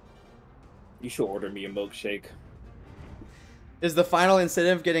 You should order me a milkshake. Is the final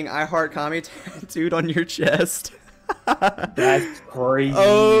incentive getting I Heart Kami tattooed on your chest? That's crazy.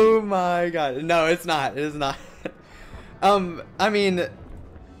 Oh my god. No, it's not. It is not. I mean,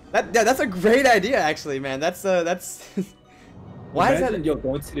 that's a great idea, actually, man. That's Why is Imagine that? you're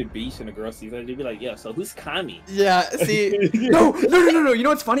going to the beach and a girl sees that, they'd be like, "Yeah, so who's Kami?" Yeah. See. No. You know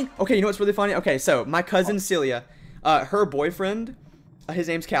what's funny? Okay. You know what's really funny? Okay. So my cousin Celia, her boyfriend, his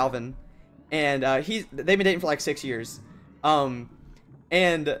name's Calvin, and they've been dating for like 6 years,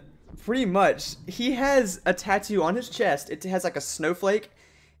 and pretty much he has a tattoo on his chest. It has like a snowflake,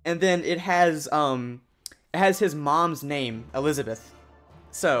 and then it has his mom's name, Elizabeth.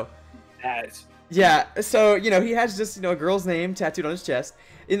 So. That's Yeah, so, you know, he has just, you know, a girl's name tattooed on his chest.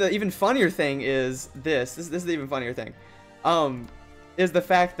 And the even funnier thing is this is the even funnier thing, is the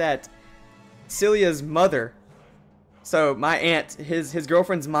fact that Celia's mother, so my aunt, his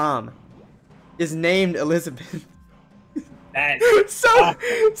girlfriend's mom, is named Elizabeth. So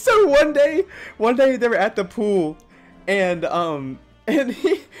one day they were at the pool, and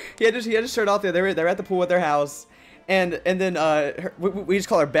he had his shirt off there. They were at the pool at their house. And then we just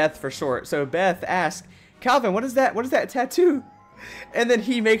call her Beth for short. So Beth asked Calvin, "What is that? What is that tattoo?" And then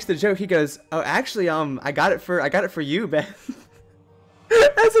he makes the joke. He goes, "Oh, actually, I got it for you, Beth."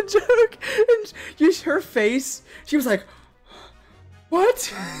 As a joke. And her face, she was like,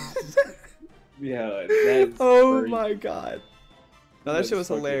 "What?" Yeah. That's oh crazy. my god. No, that shit was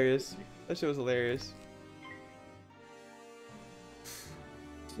hilarious. That shit was hilarious.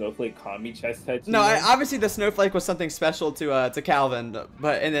 Snowflake Kami chest tattoo. No, obviously the snowflake was something special to Calvin,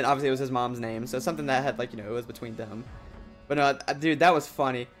 and then obviously it was his mom's name, so something that had, like, you know, it was between them. But no, dude, that was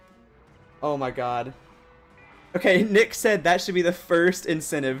funny. Oh my god. Okay, Nick said that should be the first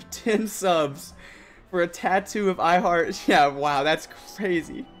incentive, 10 subs for a tattoo of I Heart. Yeah, wow, that's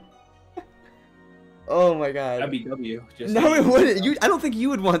crazy. Oh my god. That'd be W. Just No, it wouldn't. I don't think you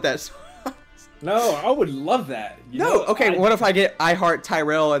would want that. No, I would love that. Okay, what if I get I Heart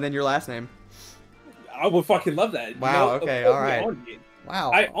Tyrell and then your last name? I would fucking love that. Wow, okay, alright.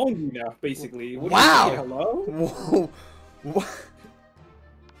 Wow. I own you now, basically. What wow. Do you mean, hello? Whoa.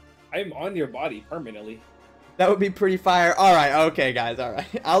 I'm on your body permanently. That would be pretty fire. Alright, okay, guys, alright.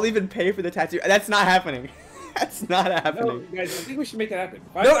 I'll even pay for the tattoo. That's not happening. That's not happening. No, guys, I think we should make it happen.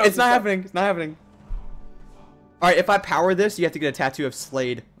 No, it's not happening. It's not happening. Alright, if I power this, you have to get a tattoo of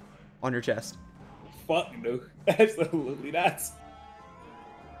Slade on your chest. Fuck no. Absolutely not.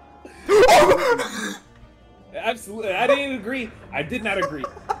 Absolutely. I didn't agree. I did not agree.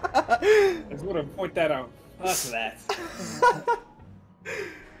 I just want to point that out. Fuck that.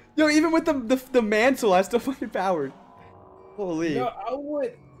 Yo, even with the mantle, I still fucking powered. Holy. No,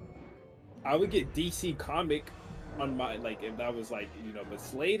 I would get DC comic on my, like, if that was like, you know, but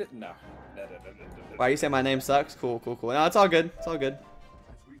Slade, no. Why you say my name sucks? Cool. No, it's all good. It's all good.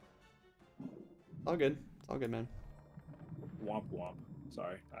 All good. It's all good, man. Womp womp.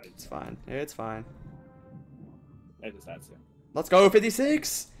 Sorry. It's fine. It's fine. I just had to. Let's go,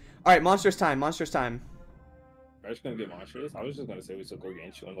 56! Alright, monsters time. Monsters time. We're just gonna get monsters. I was just gonna say we took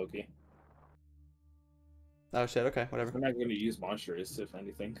Gargantua and Loki. Oh shit, okay, whatever. We're not gonna use monsters, if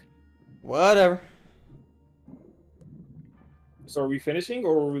anything. Whatever. So are we finishing,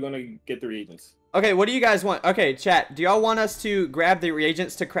 or are we gonna get the reagents? Okay, what do you guys want? Okay, chat, do y'all want us to grab the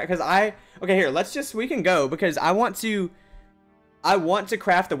reagents to craft? Because okay, here, we can go, because I want to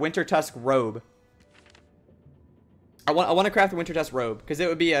craft the Winter Tusk robe. I want to craft the Winter Tusk robe, because it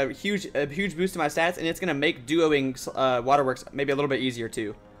would be a huge boost to my stats, and it's going to make duoing Waterworks maybe a little bit easier,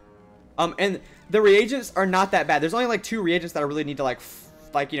 too. And the reagents are not that bad. There's only, like, 2 reagents that I really need to,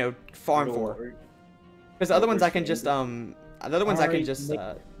 you know, farm for. Because the other ones I can just, you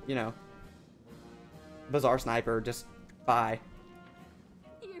know, Bazaar Sniper, just buy.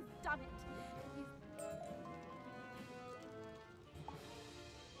 You've done it.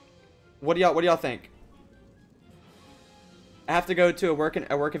 What do y'all think? I have to go to a work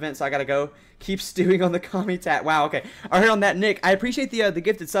event, so I gotta go. Keep stewing on the commie tat. Wow, okay. Alright, on that, Nick, I appreciate the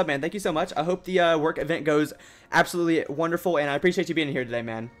gifted sub, man. Thank you so much. I hope the work event goes absolutely wonderful, and I appreciate you being here today,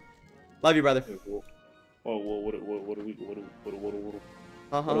 man. Love you, brother. Oh, what are we? What are we doing?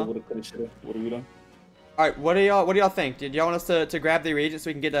 Alright, what do y'all think? Did y'all want us to grab the reagents so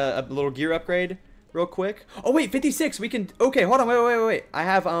we can get a little gear upgrade real quick? Oh wait, 56. We can. Okay, hold on. Wait. I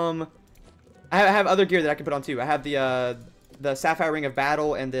have other gear that I can put on too. I have the Sapphire Ring of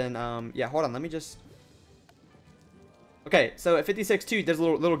Battle, and then yeah, hold on. Let me just. Okay, so at 56 too, there's a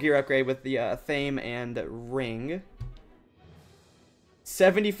little gear upgrade with the Thame and Ring.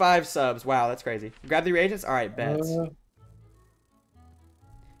 75 subs. Wow, that's crazy. Grab the reagents. All right, bet. I'm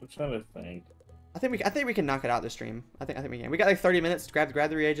trying to think. I think we can knock it out this stream. I think we can. We got like 30 minutes to grab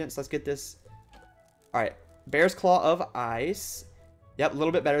the reagents. Let's get this. All right, Bear's Claw of Ice. Yep, a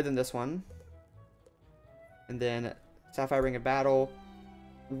little bit better than this one. And then Sapphire Ring of Battle.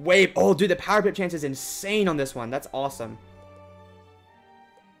 Wait, oh dude, the power pip chance is insane on this one. That's awesome.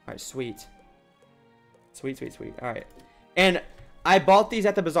 Alright, sweet. Sweet, sweet, sweet. Alright. And I bought these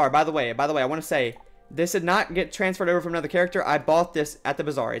at the bazaar. By the way, I want to say, this did not get transferred over from another character. I bought this at the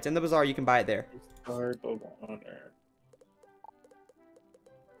bazaar. It's in the bazaar. You can buy it there. Card of honor.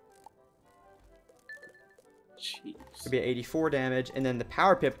 Jeez. It'll be at 84 damage. And then the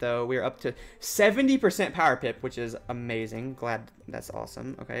power pip, though, we are up to 70% power pip, which is amazing. Glad that's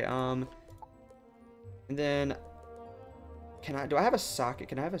awesome. Okay, and then do I have a socket?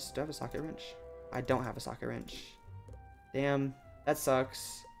 Do I have a socket wrench? I don't have a socket wrench. Damn, that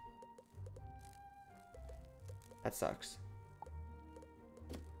sucks. That sucks.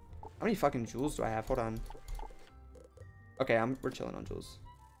 How many fucking jewels do I have? Hold on. Okay, we're chilling on jewels.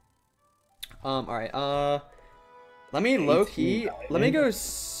 Alright, let me low-key, let me go,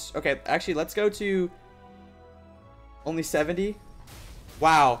 okay, actually, let's go to only 70.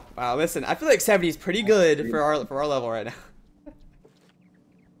 Wow, listen, I feel like 70 is pretty good for our level right now.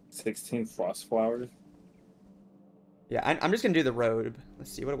 16 frost flowers. Yeah, I'm just gonna do the road.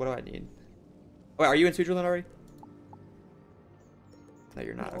 Let's see, what do I need? Wait, are you in Switzerland already? No,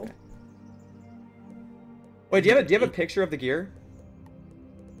 you're not, okay. Wait, do you have a picture of the gear?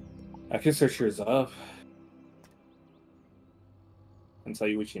 I can search yours up and tell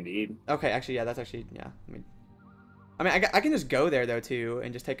you what you need. Okay, actually, yeah, that's actually, yeah. I mean, I can just go there though too,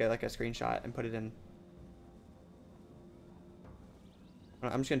 and just take a screenshot and put it in.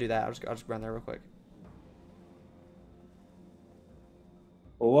 I'm just gonna do that. I'll just run there real quick.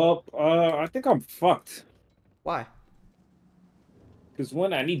 Well, I think I'm fucked. Why? Because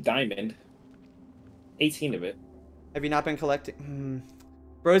one, I need diamond. 18 of it. Have you not been collecting?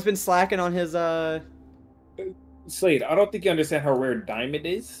 Bro's been slacking on his Slade, I don't think you understand how rare diamond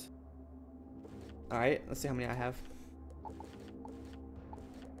is. Alright, let's see how many I have.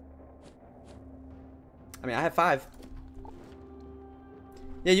 I mean, I have 5.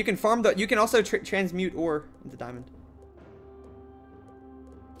 Yeah, you can farm you can also transmute ore into diamond.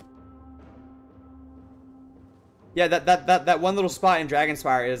 Yeah, that one little spot in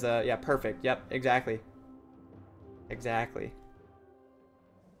Dragonspire is yeah, perfect. Yep, exactly. Exactly.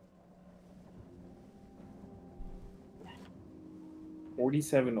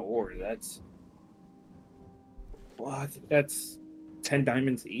 $47 ore. That's what? That's 10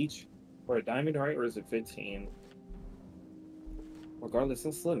 diamonds each for a diamond, right? Or is it 15? Regardless,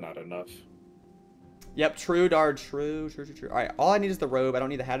 that's still not enough. Yep, true, Dard. True. All right, all I need is the robe. I don't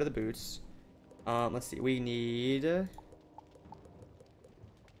need the hat or the boots. Let's see. We need.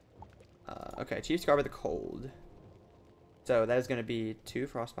 Okay, Chief's Garb of the Cold. So that is going to be 2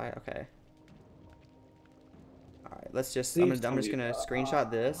 frostbite. Okay. All right, let's just. I'm just gonna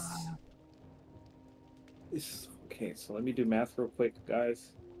screenshot this. Okay, so let me do math real quick,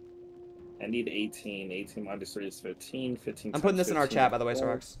 guys. I need 18. 18 minus 3 is 15. 15. I'm putting this in our chat, by the way,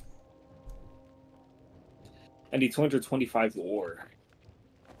 Sorox. I need 225 ore.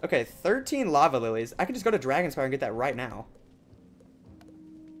 Okay, 13 lava lilies. I can just go to Dragonspire and get that right now.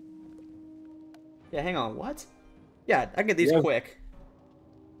 Yeah, hang on. What? Yeah, I can get these quick.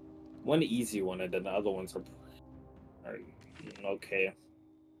 One easy one, and then the other ones are okay.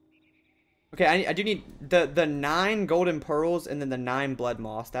 Okay, I do need the 9 golden pearls and then the 9 blood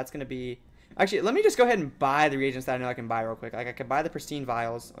moss. That's gonna be. Actually, let me just go ahead and buy the reagents that I know I can buy real quick. Like I can buy the pristine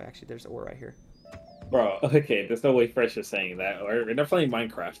vials. Oh, actually, there's ore right here. Bro, okay, there's no way Fresh is saying that. We're not playing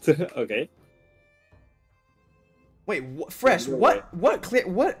Minecraft, okay? Wait, Fresh? What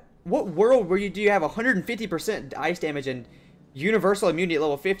world where do you have 150% ice damage and universal immunity at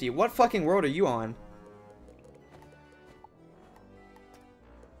level 50? What fucking world are you on?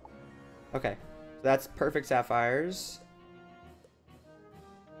 Okay, so that's perfect sapphires.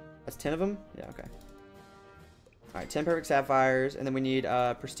 That's 10 of them? Yeah, okay. Alright, 10 perfect sapphires, and then we need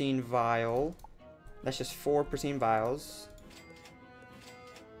pristine vial. That's just 4 pristine vials.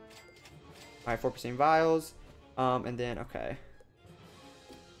 Alright, 4 pristine vials. And then, okay.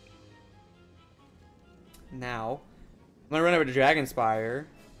 Now, I'm gonna run over to Dragonspire.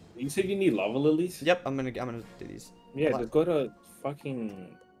 You said you need lava lilies? Yep, I'm gonna do these. Yeah, just go to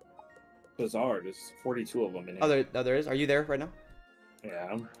fucking Bazaar. There's 42 of them in here. Oh, there is? Are you there right now?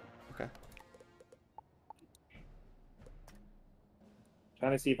 Yeah. Okay.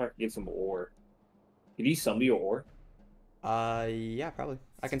 Trying to see if I can get some ore. Can you sell me your ore? Yeah, probably.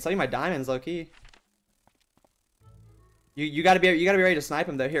 I can sell you my diamonds, low key. You gotta be ready to snipe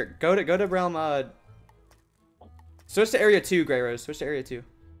him though. Here, go to realm. Switch to area 2, Grey Rose. Switch to area 2.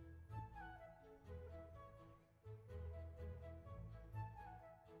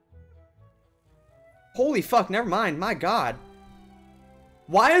 Holy fuck! Never mind. My God.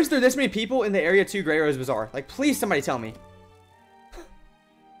 Why is there this many people in the area 2 Grey Rose Bazaar? Like, please, somebody tell me.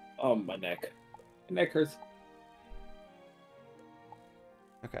 Oh, my neck. My neck hurts.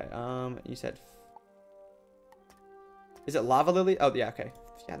 Okay, you said... Is it lava lily? Oh, yeah, okay.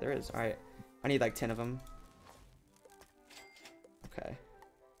 Yeah, there is. Alright. I need like 10 of them. Okay.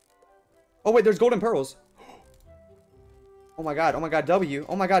 Oh, wait, there's golden pearls. Oh my god, W.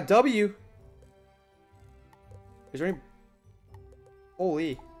 Oh my god, W! Is there any...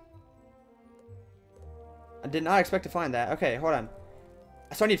 Holy. I did not expect to find that. Okay, hold on.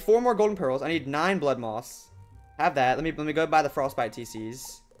 So I need 4 more golden pearls. I need 9 blood moss. Have that. Let me go buy the frostbite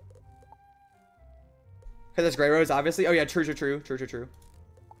TCs. Because there's gray rose, obviously. Oh yeah, true.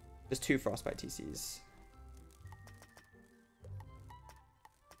 There's 2 frostbite TCs.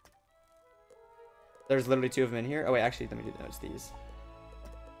 There's literally 2 of them in here. Oh wait, actually, let me notice these.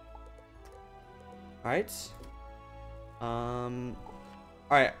 All right. All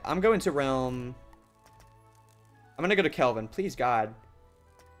right. I'm going to realm. I'm gonna go to Kelvin. Please God,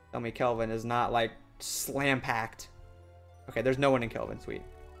 tell me Kelvin is not like slam packed. Okay, there's no one in Kelvin. Sweet.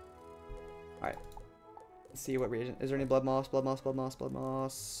 All right. Let's see what reagent. Is there any blood moss? Blood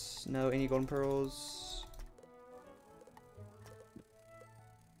moss. No. Any golden pearls?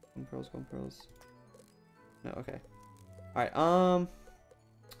 Golden pearls. No. Okay. All right.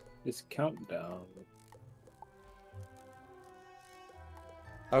 This countdown.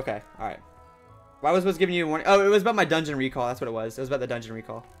 Okay. All right. Why was giving you a warning? Oh, it was about my dungeon recall. That's what it was. It was about the dungeon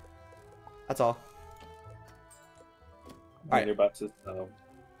recall. That's all. All right. You're about to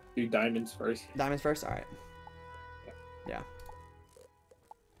do diamonds first. Diamonds first? Alright. Yeah.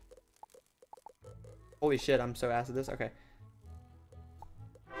 Holy shit, I'm so ass at this. Okay.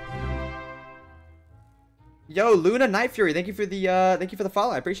 Yo, Luna Night Fury, thank you for the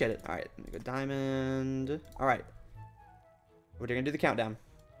follow. I appreciate it. Alright, let me go diamond. Alright. We're gonna do the countdown.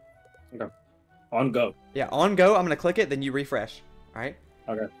 Okay. On go. Yeah, on go. I'm gonna click it, then you refresh. Alright?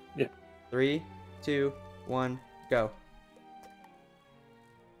 Okay. Yeah. 3, 2, 1, go.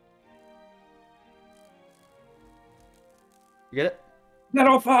 You get it? Got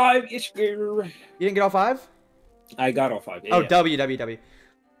all 5. You didn't get all 5? I got all 5. Yeah, oh, yeah. W.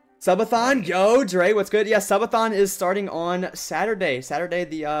 Subathon, yo, Dre, what's good? Yeah, Subathon is starting on Saturday. Saturday,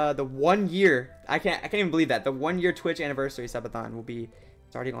 the 1 year. I can't even believe that. The 1 year Twitch anniversary Subathon will be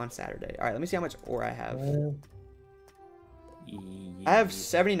starting on Saturday. All right, let me see how much ore I have. I have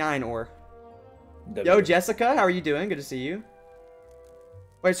 79 ore. Yo, Jessica, how are you doing? Good to see you.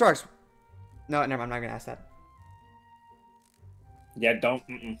 Wait, Sorox. No, never mind. I'm not gonna ask that. Yeah, don't.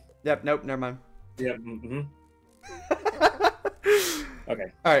 Yep, nope, never mind. Yep.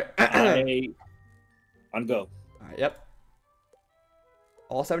 Okay. All right. On go. All right. Yep.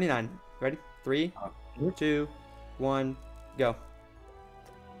 All 79. Ready? 3, 2, 1, go.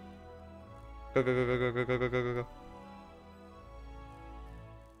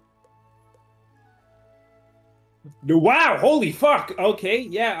 Go. Wow! Holy fuck! Okay,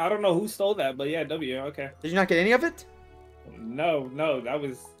 yeah, I don't know who stole that, but yeah, W. Okay. Did you not get any of it? No, that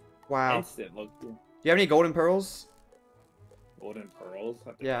was instant. Look. Do you have any golden pearls? Golden pearls?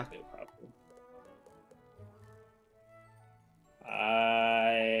 I think yeah.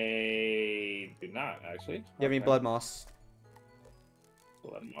 I do not actually. You have any blood moss?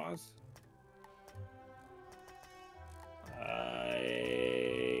 Blood moss.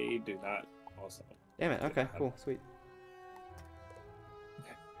 I do not. Also. Damn it. Okay. Cool. Sweet.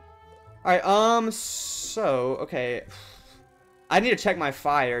 Okay. All right. So okay. I need to check my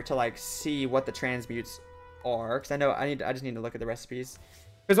fire to like see what the transmutes are, because I just need to look at the recipes.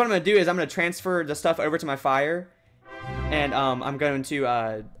 Because what I'm gonna do is I'm gonna transfer the stuff over to my fire, and I'm going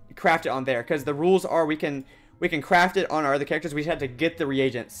to craft it on there. Because the rules are we can craft it on our other characters. We just have to get the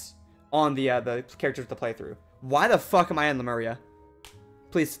reagents on the characters to play through. Why the fuck am I in Lemuria?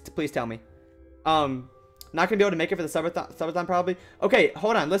 Please tell me. Not gonna be able to make it for the subathon probably. Okay,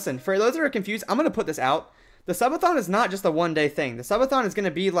 hold on. Listen, for those that are confused, I'm gonna put this out. The subathon is not just a one-day thing. The subathon is gonna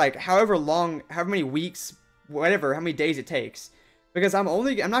be like however many weeks, whatever, how many days it takes. Because I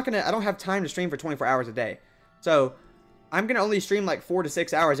don't have time to stream for 24 hours a day. So I'm gonna only stream like 4 to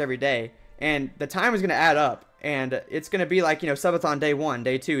 6 hours every day, and the time is gonna add up, and it's gonna be like, you know, subathon day 1,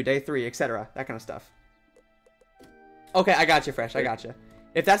 day 2, day 3, etc. That kind of stuff. Okay, I got you, Fresh. I got you.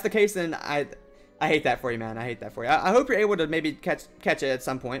 If that's the case, then I hate that for you, man. I hate that for you. I hope you're able to maybe catch it at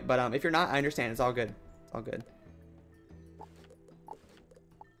some point, but if you're not, I understand. It's all good. It's all good.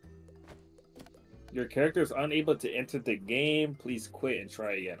 Your character is unable to enter the game. Please quit and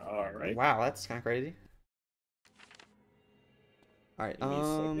try again. All right. Wow, that's kind of crazy. All right.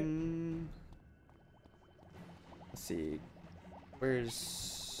 Let's see.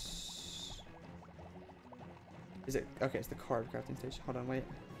 Where's? Is it? Okay, it's the card crafting station. Hold on, wait.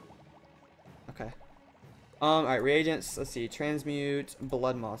 Okay. Alright, reagents. Let's see. Transmute,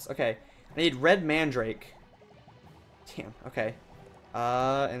 blood moss. Okay. I need red mandrake. Damn, okay.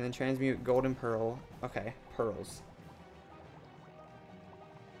 And then transmute golden pearl. Okay, pearls.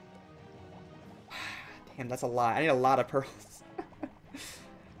 Damn, that's a lot. I need a lot of pearls.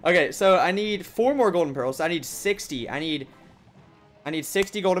 Okay, so I need 4 more golden pearls. So I need 60. I need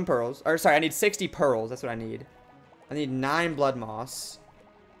 60 golden pearls. Or sorry, I need 60 pearls. That's what I need. I need 9 blood moss,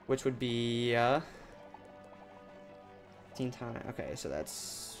 which would be 15 times. Okay, so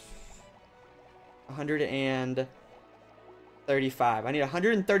that's 135. I need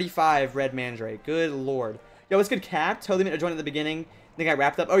 135 red mandrake. Good lord. Yo, what's good, Cap? Totally meant to join at the beginning. I think I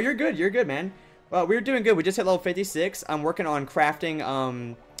wrapped up. Oh, you're good. You're good, man. Well, we're doing good. We just hit level 56. I'm working on crafting.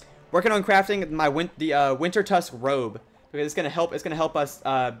 My winter tusk robe because it's gonna help. It's gonna help us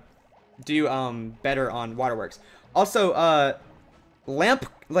do better on waterworks. Also, lamp.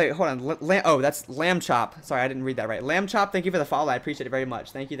 Wait, hold on. Oh, that's lamb chop. Sorry, I didn't read that right. Lamb chop. Thank you for the follow. I appreciate it very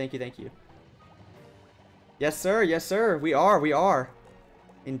much. Thank you. Thank you. Thank you. Yes, sir. Yes, sir. We are. We are.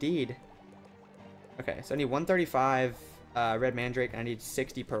 Indeed. Okay, so I need 135 red mandrake, and I need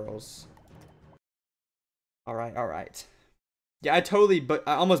 60 pearls. All right. All right. Yeah, I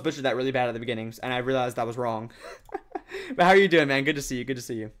almost butchered that really bad at the beginning, and I realized I was wrong. But how are you doing, man? Good to see you. Good to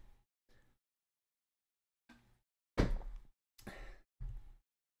see you.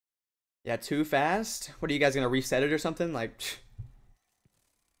 Yeah, too fast? What are you guys gonna reset it or something? Like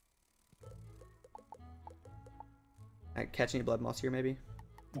catch any blood moss here, maybe?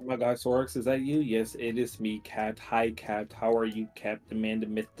 Oh my god, Sorox, is that you? Yes, it is me, Cat. Hi, Cat. How are you, Cap? The man, the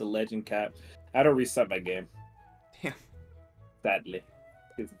myth, the legend, Cap. I had to reset my game. Damn. Sadly.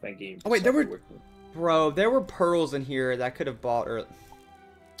 Because my game. Oh, wait, there were pearls in here that I could have bought early.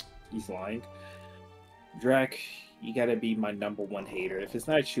 He's lying. Drac, you gotta be my #1 hater. If it's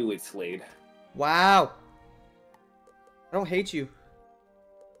not you, it's Slade. Wow. I don't hate you.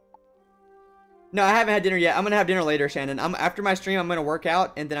 No, I haven't had dinner yet. I'm gonna have dinner later, Shannon. After my stream, I'm gonna work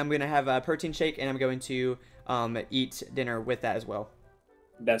out, and then I'm gonna have a protein shake, and I'm going to eat dinner with that as well.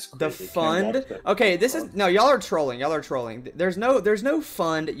 That's crazy. The fund. Okay, this is no. Y'all are trolling. Y'all are trolling. There's no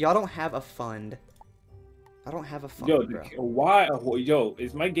fund. Y'all don't have a fund. I don't have a fund. Yo, bro. why? Yo,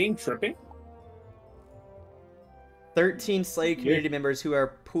 is my game tripping? 13 slave community members who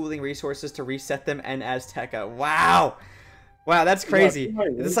are pooling resources to reset them and Azteca. Wow. Wow, that's crazy.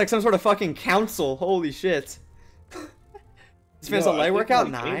 It's like some sort of fucking council. Holy shit. This man's a light workout.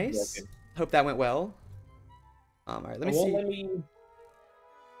 Nice. Hope that went well. Alright, let me see.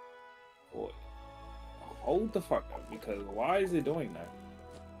 Hold the fuck up, because why is it doing that?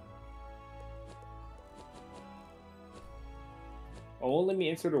 Oh, let me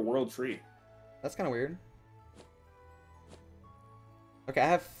enter the world tree. That's kind of weird. Okay, I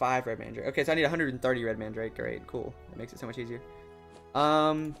have 5 red mandrake. Okay, so I need 130 red mandrake. Great, cool. That makes it so much easier.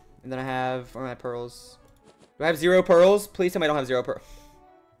 And then I have, where are my pearls? Do I have 0 pearls? Please tell me I don't have 0 pearls.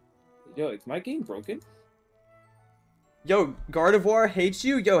 Yo, is my game broken? Yo, Gardevoir hates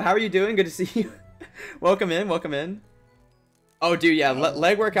you. Yo, how are you doing? Good to see you. Welcome in, welcome in. Oh, dude, yeah,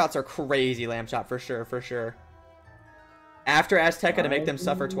 leg workouts are crazy, Lamb Chop, for sure, for sure. After Azteca to make them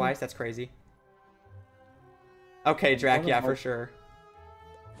suffer twice, that's crazy. Okay, Drac, yeah, for sure.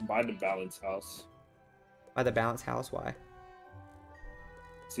 By the balance house. By the balance house, why?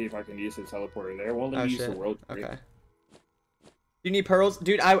 See if I can use the teleporter there. Well, let me use the world tree. Okay. You need pearls?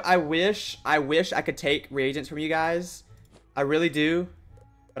 Dude, I wish I could take reagents from you guys. I really do.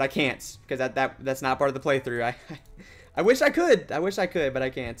 But I can't, because that's not part of the playthrough. I wish I could. I wish I could, but I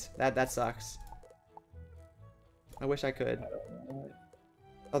can't. That sucks. I wish I could.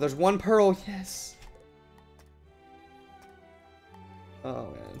 Oh, there's 1 pearl. Yes.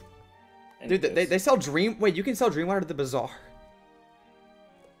 Oh man. Dude, they sell dream. Wait, you can sell dream water at the bazaar.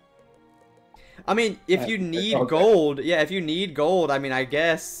 I mean, if you need gold, yeah, if you need gold, I mean, I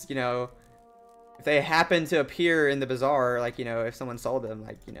guess, you know, if they happen to appear in the bazaar, like, you know, if someone sold them,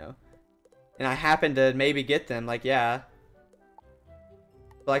 like, you know, and I happen to maybe get them, like, yeah.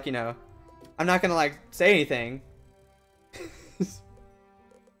 But, like, you know, I'm not gonna, like, say anything.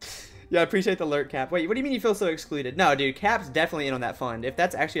 Yeah, I appreciate the alert, Cap. Wait, what do you mean you feel so excluded? No, dude, Cap's definitely in on that fund. If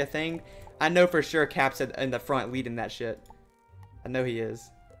that's actually a thing, I know for sure Cap's in the front leading that shit. I know he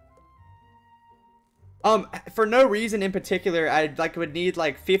is. For no reason in particular, I would need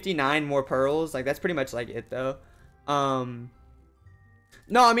like 59 more pearls. Like that's pretty much like it though. No,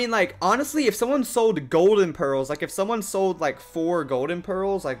 I mean like honestly, if someone sold golden pearls, like if someone sold like 4 golden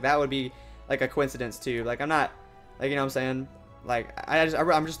pearls, like that would be like a coincidence too. Like I'm not, like you know what I'm saying. Like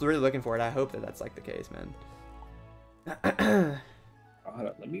I'm just really looking for it. I hope that that's like the case, man. Hold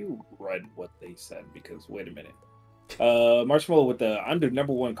on, let me read what they said because wait a minute. Marshmallow with the I'm the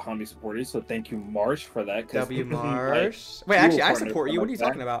 #1 commie supporter, so thank you, Marsh, for that. W Marsh. Wait, actually, I support you. What are you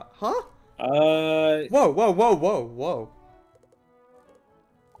talking about? Huh? Whoa. Whoa.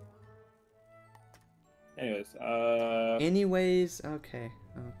 Anyways, okay.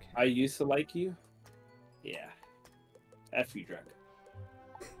 I used to like you. Yeah. F you, Drake.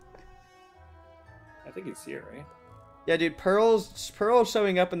 I think it's here, right? Yeah, dude, pearls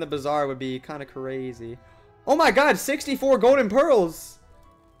showing up in the bazaar would be kind of crazy. Oh my god, 64 golden pearls!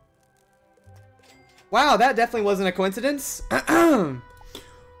 Wow, that definitely wasn't a coincidence.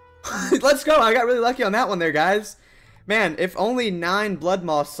 Let's go, I got really lucky on that one there, guys. Man, if only 9 blood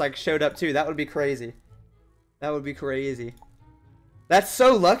moths like showed up too, that would be crazy. That would be crazy. That's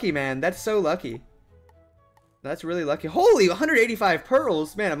so lucky, man. That's so lucky. That's really lucky. Holy, 185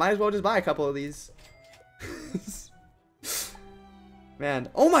 pearls! Man, I might as well just buy a couple of these. Man,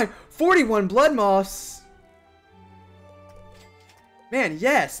 oh my, 41 blood moths! Man,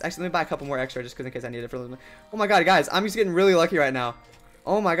 yes! Actually, let me buy a couple more extra just in case I need it for a little bit. Oh my god, guys, I'm just getting really lucky right now.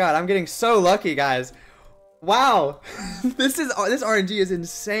 Oh my god, I'm getting so lucky, guys. Wow! this RNG is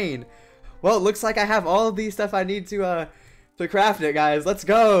insane. Well, it looks like I have all of these stuff I need to craft it, guys. Let's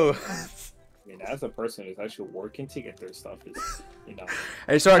go! I mean, as a person who's actually working to get their stuff, is, you know.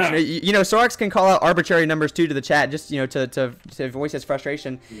 Hey, Sorox, you know, Sorox can call out arbitrary numbers too to the chat, just, you know, to voice his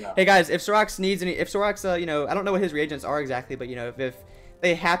frustration. Yeah. Hey guys, if Sorox needs any, if Sorox, you know, I don't know what his reagents are exactly, but you know, if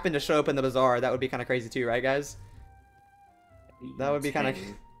they happen to show up in the bazaar, that would be kind of crazy too, right, guys? That would be kind of.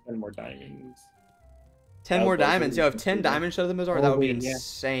 10 more diamonds. 10 more diamonds. Yo, if 10 diamonds show up in the bazaar, that would be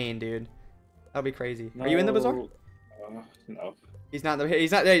insane, dude. That would be crazy. No, are you in the bazaar? No. He's not there.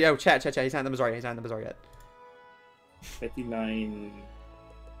 He's not there. Yo, chat. He's not in the bazaar yet. He's not in the bazaar yet. 59.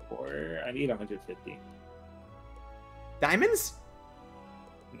 I need 150. Diamonds?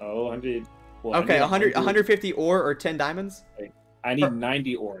 No, 100. Well, okay, 150 ore or 10 diamonds. I need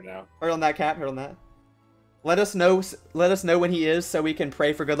 90 ore now. Heard on that, Cap. Heard on that. Let us know when he is, so we can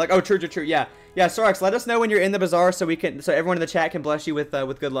pray for good luck. Oh, true. Yeah, Sorox, let us know when you're in the bazaar, so everyone in the chat can bless you with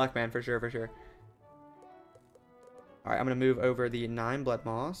good luck, man, for sure. All right, I'm gonna move over the 9 blood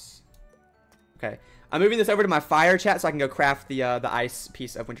moss. Okay, I'm moving this over to my fire chat so I can go craft the ice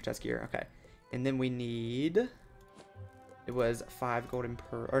piece of winter tusk gear. Okay, and then we need. It was 9 golden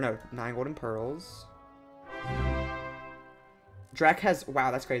pearls. Drac has,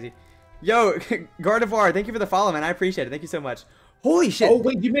 wow, that's crazy. Yo, Gardevoir, thank you for the follow, man. I appreciate it. Thank you so much. Holy shit. Oh,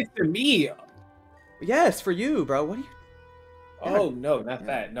 wait, you mixed for me. Yes, for you, bro. What are you? Oh, no, not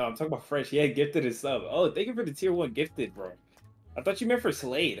that. No, I'm talking about Fresh. Yeah, gifted a sub. Oh, thank you for the tier 1 gifted, bro. I thought you meant for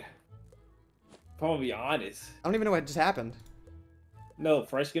Slade. If I'm gonna be honest. I don't even know what just happened. No,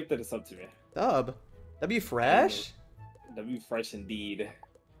 Fresh gifted a sub to me. Sub? W Fresh? W Fresh indeed.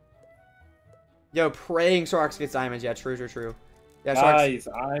 Yo, praying Sorox gets diamonds. Yeah, true. Yeah, guys,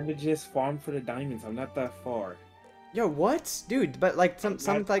 I would just farm for the diamonds. I'm not that far. Yo, what? Dude, but like some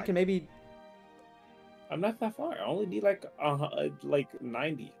like can maybe. I'm not that far. I only need like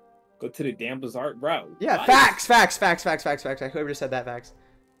 90. Go to the damn bazaar, bro. Yeah, what? Facts. Whoever just said that, facts.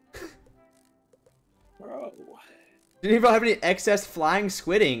 Bro. Did anybody have any excess flying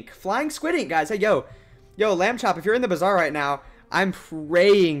squid ink? Flying squid ink, guys. Hey, yo, Lamb Chop, if you're in the bazaar right now, I'm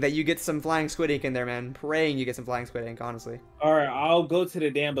praying that you get some flying squid ink in there, man. Praying you get some flying squid ink, honestly. All right, I'll go to the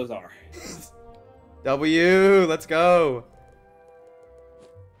damn bazaar. W, let's go.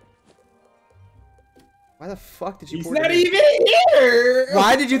 Why the fuck did you? He's not even here.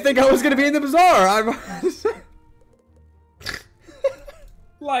 Why did you think I was gonna be in the bazaar?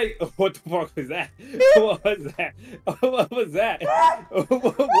 Like, what the fuck was that? What was that? What was that? What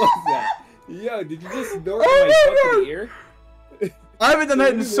was that? Yo, did you just snort in my fucking ear? I haven't done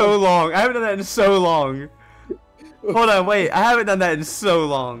that in so long. Hold on, wait. I haven't done that in so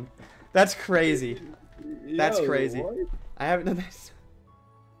long. That's crazy. That's crazy. What? I haven't done that.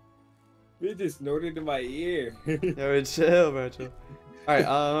 It just snorted in my ear. Yo, chill, bro. Chill. All right.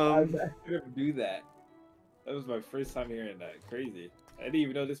 I never do that. That was my first time hearing that. Crazy. I didn't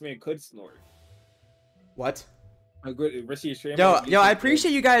even know this man could snort. What? Yo, I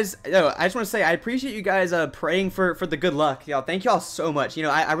appreciate you guys. Yo, I just want to say I appreciate you guys praying for the good luck. Yo, thank y'all so much. You know,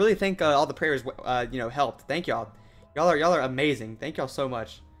 I really think all the prayers helped. Thank y'all. Y'all are amazing. Thank y'all so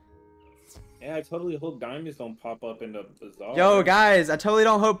much. Yeah, I totally hope diamonds don't pop up in the bazaar. Yo, guys, I totally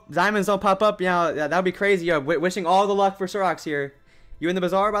don't hope diamonds don't pop up. You know, that'd be crazy. Yo, wishing all the luck for Sorox here. You in the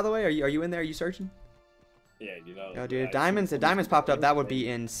bazaar, by the way? Are you in there? Are you searching? Yeah, you know. Yo, dude, if diamonds popped up, that would be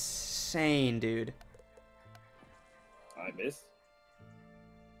insane, dude. I missed.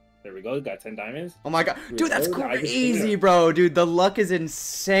 There we go. Got 10 diamonds. Oh my god. Dude, that's crazy, bro. Dude, the luck is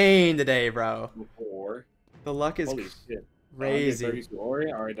insane today, bro. The luck is crazy. 132 ore.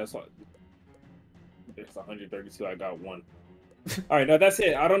 All right, that's all. There's 132. I got one. All right, no, that's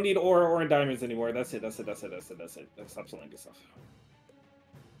it. I don't need ore and diamonds anymore. That's it. That's it. That's it. That's it. That's it. Let's stop selling this stuff.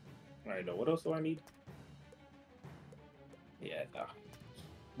 All right, no. What else do I need? Yeah, no.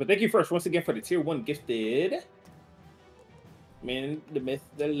 But thank you first once again for the tier 1 gifted. Man, the myth,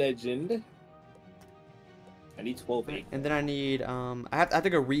 the legend. I need 12 8. And then I need I have to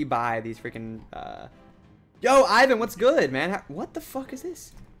go rebuy these freaking Yo, Ivan, what's good, man? What the fuck is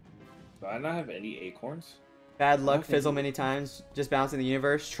this? Do I not have any acorns? Bad luck, fizzle many times, just bouncing the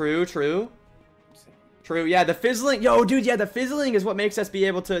universe. True, true. True, yeah, the fizzling. Yo, dude, yeah, the fizzling is what makes us be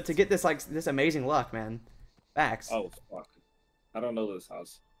able to get this, like, this amazing luck, man. Facts. Oh, fuck. I don't know this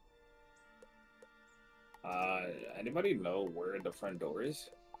house. Anybody know where the front door is?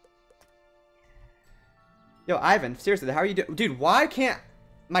 Yo, Ivan, seriously, how are you doing? Dude, why can't...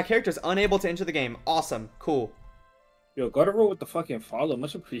 My character's unable to enter the game. Awesome. Cool. Yo, go to roll with the fucking follow.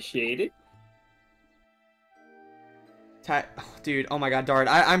 Much appreciated. Oh, dude, oh my god, Dart.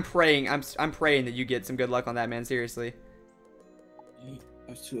 I'm praying. I'm praying that you get some good luck on that, man. Seriously.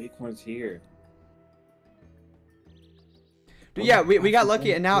 There's 2 acorns here. Dude, yeah, we got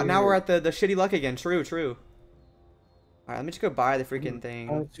lucky, and now we're at the shitty luck again. True, true. All right, let me just go buy the freaking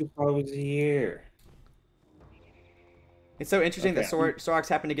thing. 2 followers here. It's so interesting that Sorox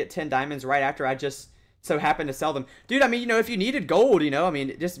happened to get 10 diamonds right after I just so happened to sell them. Dude, I mean, you know, if you needed gold, you know, I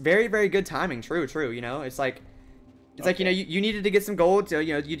mean, just very, very good timing. True, true, you know, it's like, you know, you needed to get some gold, so,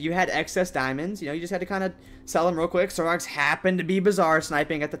 you know, you had excess diamonds, you know, you just had to kind of sell them real quick. Sorox happened to be bazaar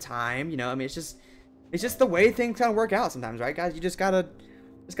sniping at the time, you know, I mean, it's just the way things kind of work out sometimes, right, guys? You just gotta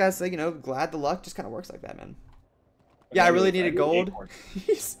say, you know, glad the luck just kind of works like that, man. Yeah, I really needed gold.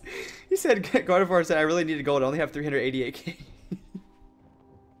 He said, Gardevoir said, I really needed gold. I only have 388k.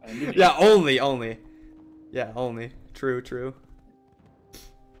 Yeah, only. Yeah, only. True, true.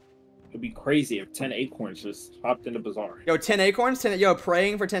 It'd be crazy if 10 acorns just hopped in the bazaar. Yo, 10 acorns? Yo,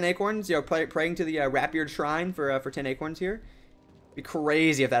 praying for 10 acorns? Yo, praying to the Rapbeard Shrine for 10 acorns here? It'd be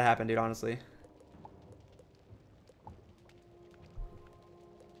crazy if that happened, dude, honestly.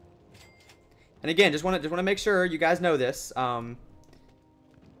 And again, just want to make sure you guys know this.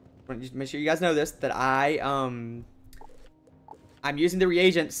 Make sure you guys know this, that I'm using the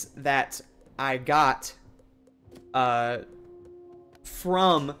reagents that I got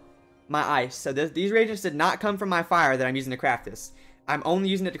from my ice. So these reagents did not come from my fire that I'm using to craft this. I'm only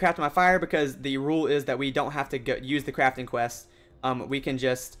using it to craft my fire because the rule is that we don't have to use the crafting quest. We can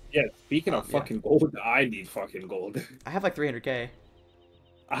just... Yeah, speaking of fucking gold, I need fucking gold. I have like 300k.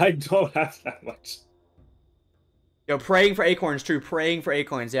 I don't have that much. Yo, praying for acorns, true. Praying for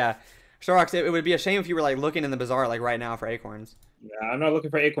acorns, yeah. Sorox, it would be a shame if you were like looking in the bazaar like right now for acorns. Yeah, I'm not looking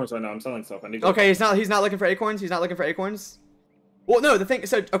for acorns right now. I'm selling stuff. I need. Okay, he's not looking for acorns. He's not looking for acorns. Well, no, the thing.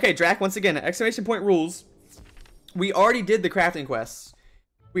 So okay, Drac. Once again, exclamation point rules. We already did the crafting quests.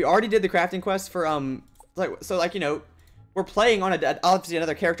 We already did the crafting quests for like you know, we're playing on obviously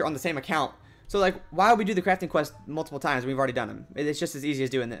another character on the same account. So like, why would we do the crafting quest multiple times? We've already done them. It's just as easy as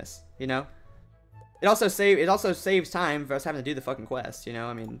doing this, you know. It also saves time for us having to do the fucking quest, you know.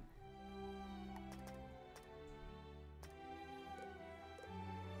 I mean,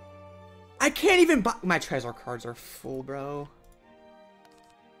 I can't even buy. My treasure cards are full, bro.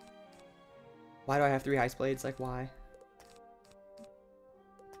 Why do I have 3 ice blades? Like, why?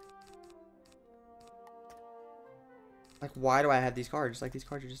 Like, why do I have these cards? Like, these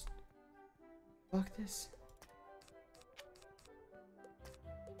cards are just... Fuck this.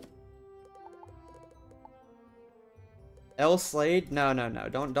 L Slade? No.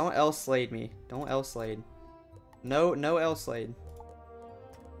 Don't L Slade me. Don't L Slade. No L Slade.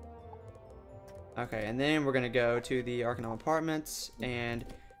 Okay, and then we're gonna go to the Arcanum Apartments and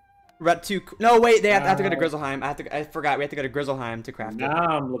we're about to... No, wait, I have to go to Grizzleheim. I forgot, we have to go to Grizzleheim to craft it. Now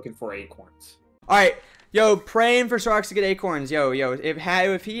I'm looking for acorns. Alright, yo, praying for Sorox to get acorns. Yo,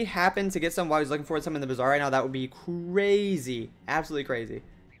 if he happened to get some while he's looking for some in the bazaar right now, that would be crazy. Absolutely crazy.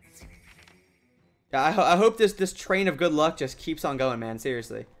 Yeah, I hope this train of good luck just keeps on going, man.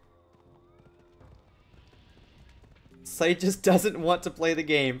 Seriously. Slade just doesn't want to play the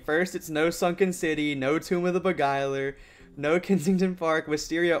game. First, it's no Sunken City, no Tomb of the Beguiler, no Kensington Park,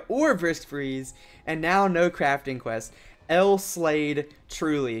 Wisteria, or Brisk Freeze, and now no crafting quest. L Slade,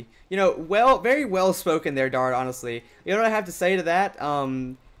 truly. You know, very well spoken there, Dart, honestly. You know what I have to say to that?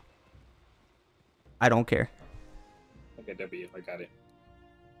 I don't care. Okay, W, I got it.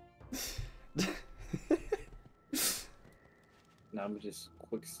 Now I'm just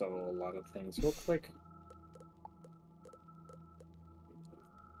quick sell a lot of things real quick.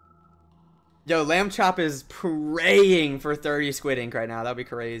 Yo, Lamb Chop is praying for 30 squid ink right now. That'd be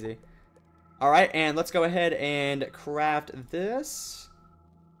crazy. Alright, and let's go ahead and craft this.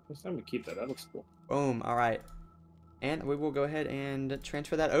 First time we keep that. That looks cool. Boom. Alright. And we will go ahead and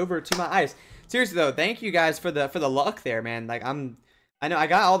transfer that over to my ice. Seriously though, thank you guys for the luck there, man. Like I know I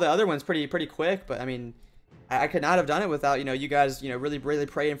got all the other ones pretty quick, but I mean I could not have done it without, you know, you guys, you know, really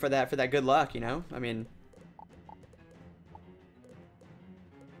praying for that good luck, you know? I mean,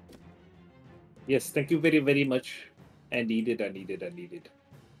 yes, thank you very much. I needed.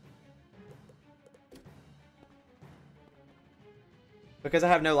 because I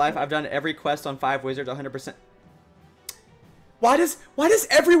have no life, I've done every quest on 5 wizards 100%. Why does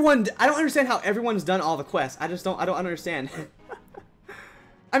everyone, I don't understand how everyone's done all the quests. I don't understand.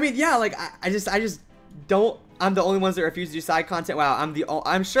 I mean, yeah, like I just don't, I'm the only ones that refuse to do side content. Wow,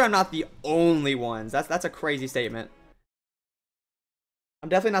 I'm sure I'm not the only ones. That's a crazy statement. I'm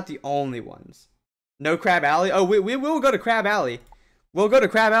definitely not the only ones. No Crab Alley? Oh, we will go to Crab Alley. We'll go to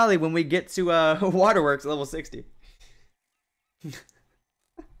Crab Alley when we get to Waterworks level 60.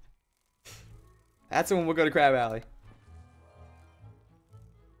 That's when we'll go to Crab Alley.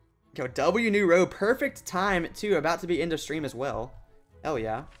 Yo, W new row, perfect time too. About to be into stream as well. Hell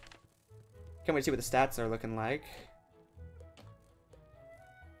yeah. Can't wait to see what the stats are looking like.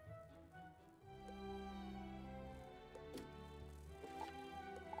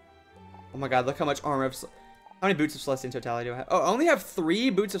 Oh my god, look how much armor of... How many boots of Celestia in totality do I have? Oh, I only have 3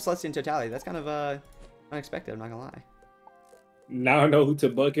 boots of Celestia in totality. That's kind of unexpected, I'm not gonna lie. Now I know who to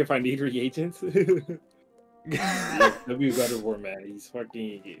book if I need reagents. W God of War, man. He's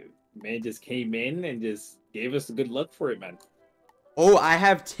fucking... Man just came in and just gave us good luck for it, man. Oh, I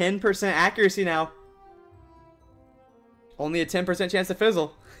have 10% accuracy now. Only a 10% chance to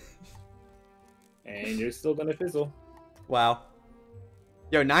fizzle. And you're still gonna fizzle. Wow.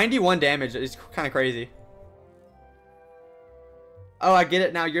 Yo, 91 damage is kind of crazy. Oh, I get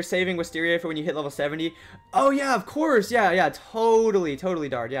it now. You're saving Wisteria for when you hit level 70. Oh, yeah, of course. Yeah, totally,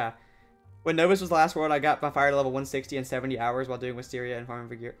 Dard, yeah. When Novus was the last world, I got my fire to level 160 in 70 hours while doing Wisteria and farming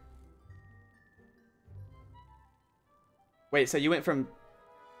for gear. Wait, so you went from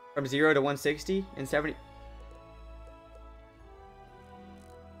 0 to 160 in 70?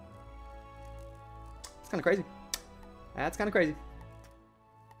 That's kind of crazy. That's kind of crazy.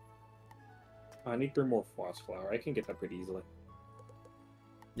 I need 3 more frost flower. I can get that pretty easily.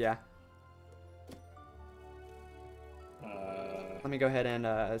 Yeah. Let me go ahead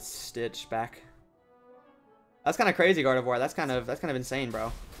and stitch back. That's kind of crazy, Gardevoir. That's kind of insane,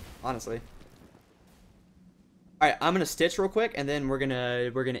 bro. Honestly. All right, I'm gonna stitch real quick, and then we're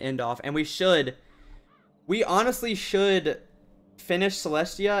gonna end off. And we honestly should finish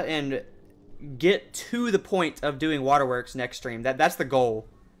Celestia and get to the point of doing Waterworks next stream. That's the goal,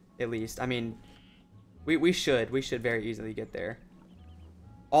 at least. I mean, we should very easily get there.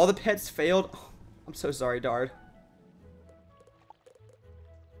 All the pets failed. Oh, I'm so sorry, Dard.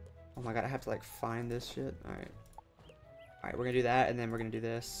 Oh my god, I have to like find this shit. All right, we're gonna do that, and then we're gonna do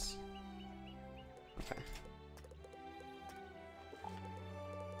this. Okay.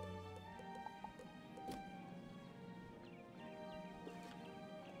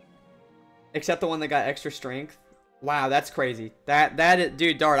 Except the one that got extra strength. Wow, that's crazy.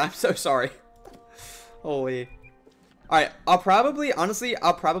 Dude, Dart, I'm so sorry. Holy. Alright, honestly,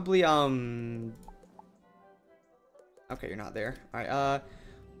 okay, you're not there. Alright,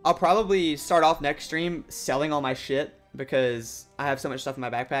 I'll probably start off next stream selling all my shit because I have so much stuff in my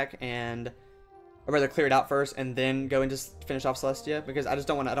backpack, and I'd rather clear it out first and then go and just finish off Celestia because I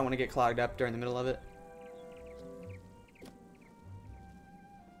don't want to get clogged up during the middle of it.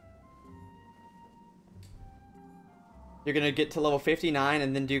 You're gonna get to level 59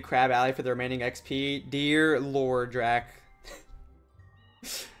 and then do Crab Alley for the remaining XP. Dear Lord, Drac.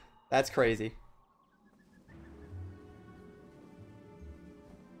 That's crazy.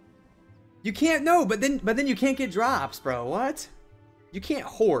 You can't, no, but then you can't get drops, bro. What? You can't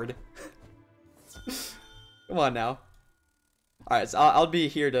hoard. Come on now. Alright, so I'll be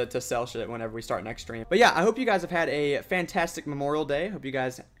here to sell shit whenever we start next stream. But yeah, I hope you guys have had a fantastic Memorial Day. Hope you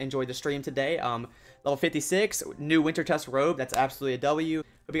guys enjoyed the stream today. Level 56, new Winter Tusk robe. That's absolutely a W.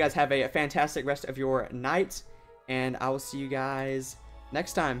 Hope you guys have a fantastic rest of your night. And I will see you guys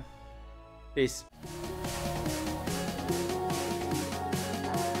next time. Peace.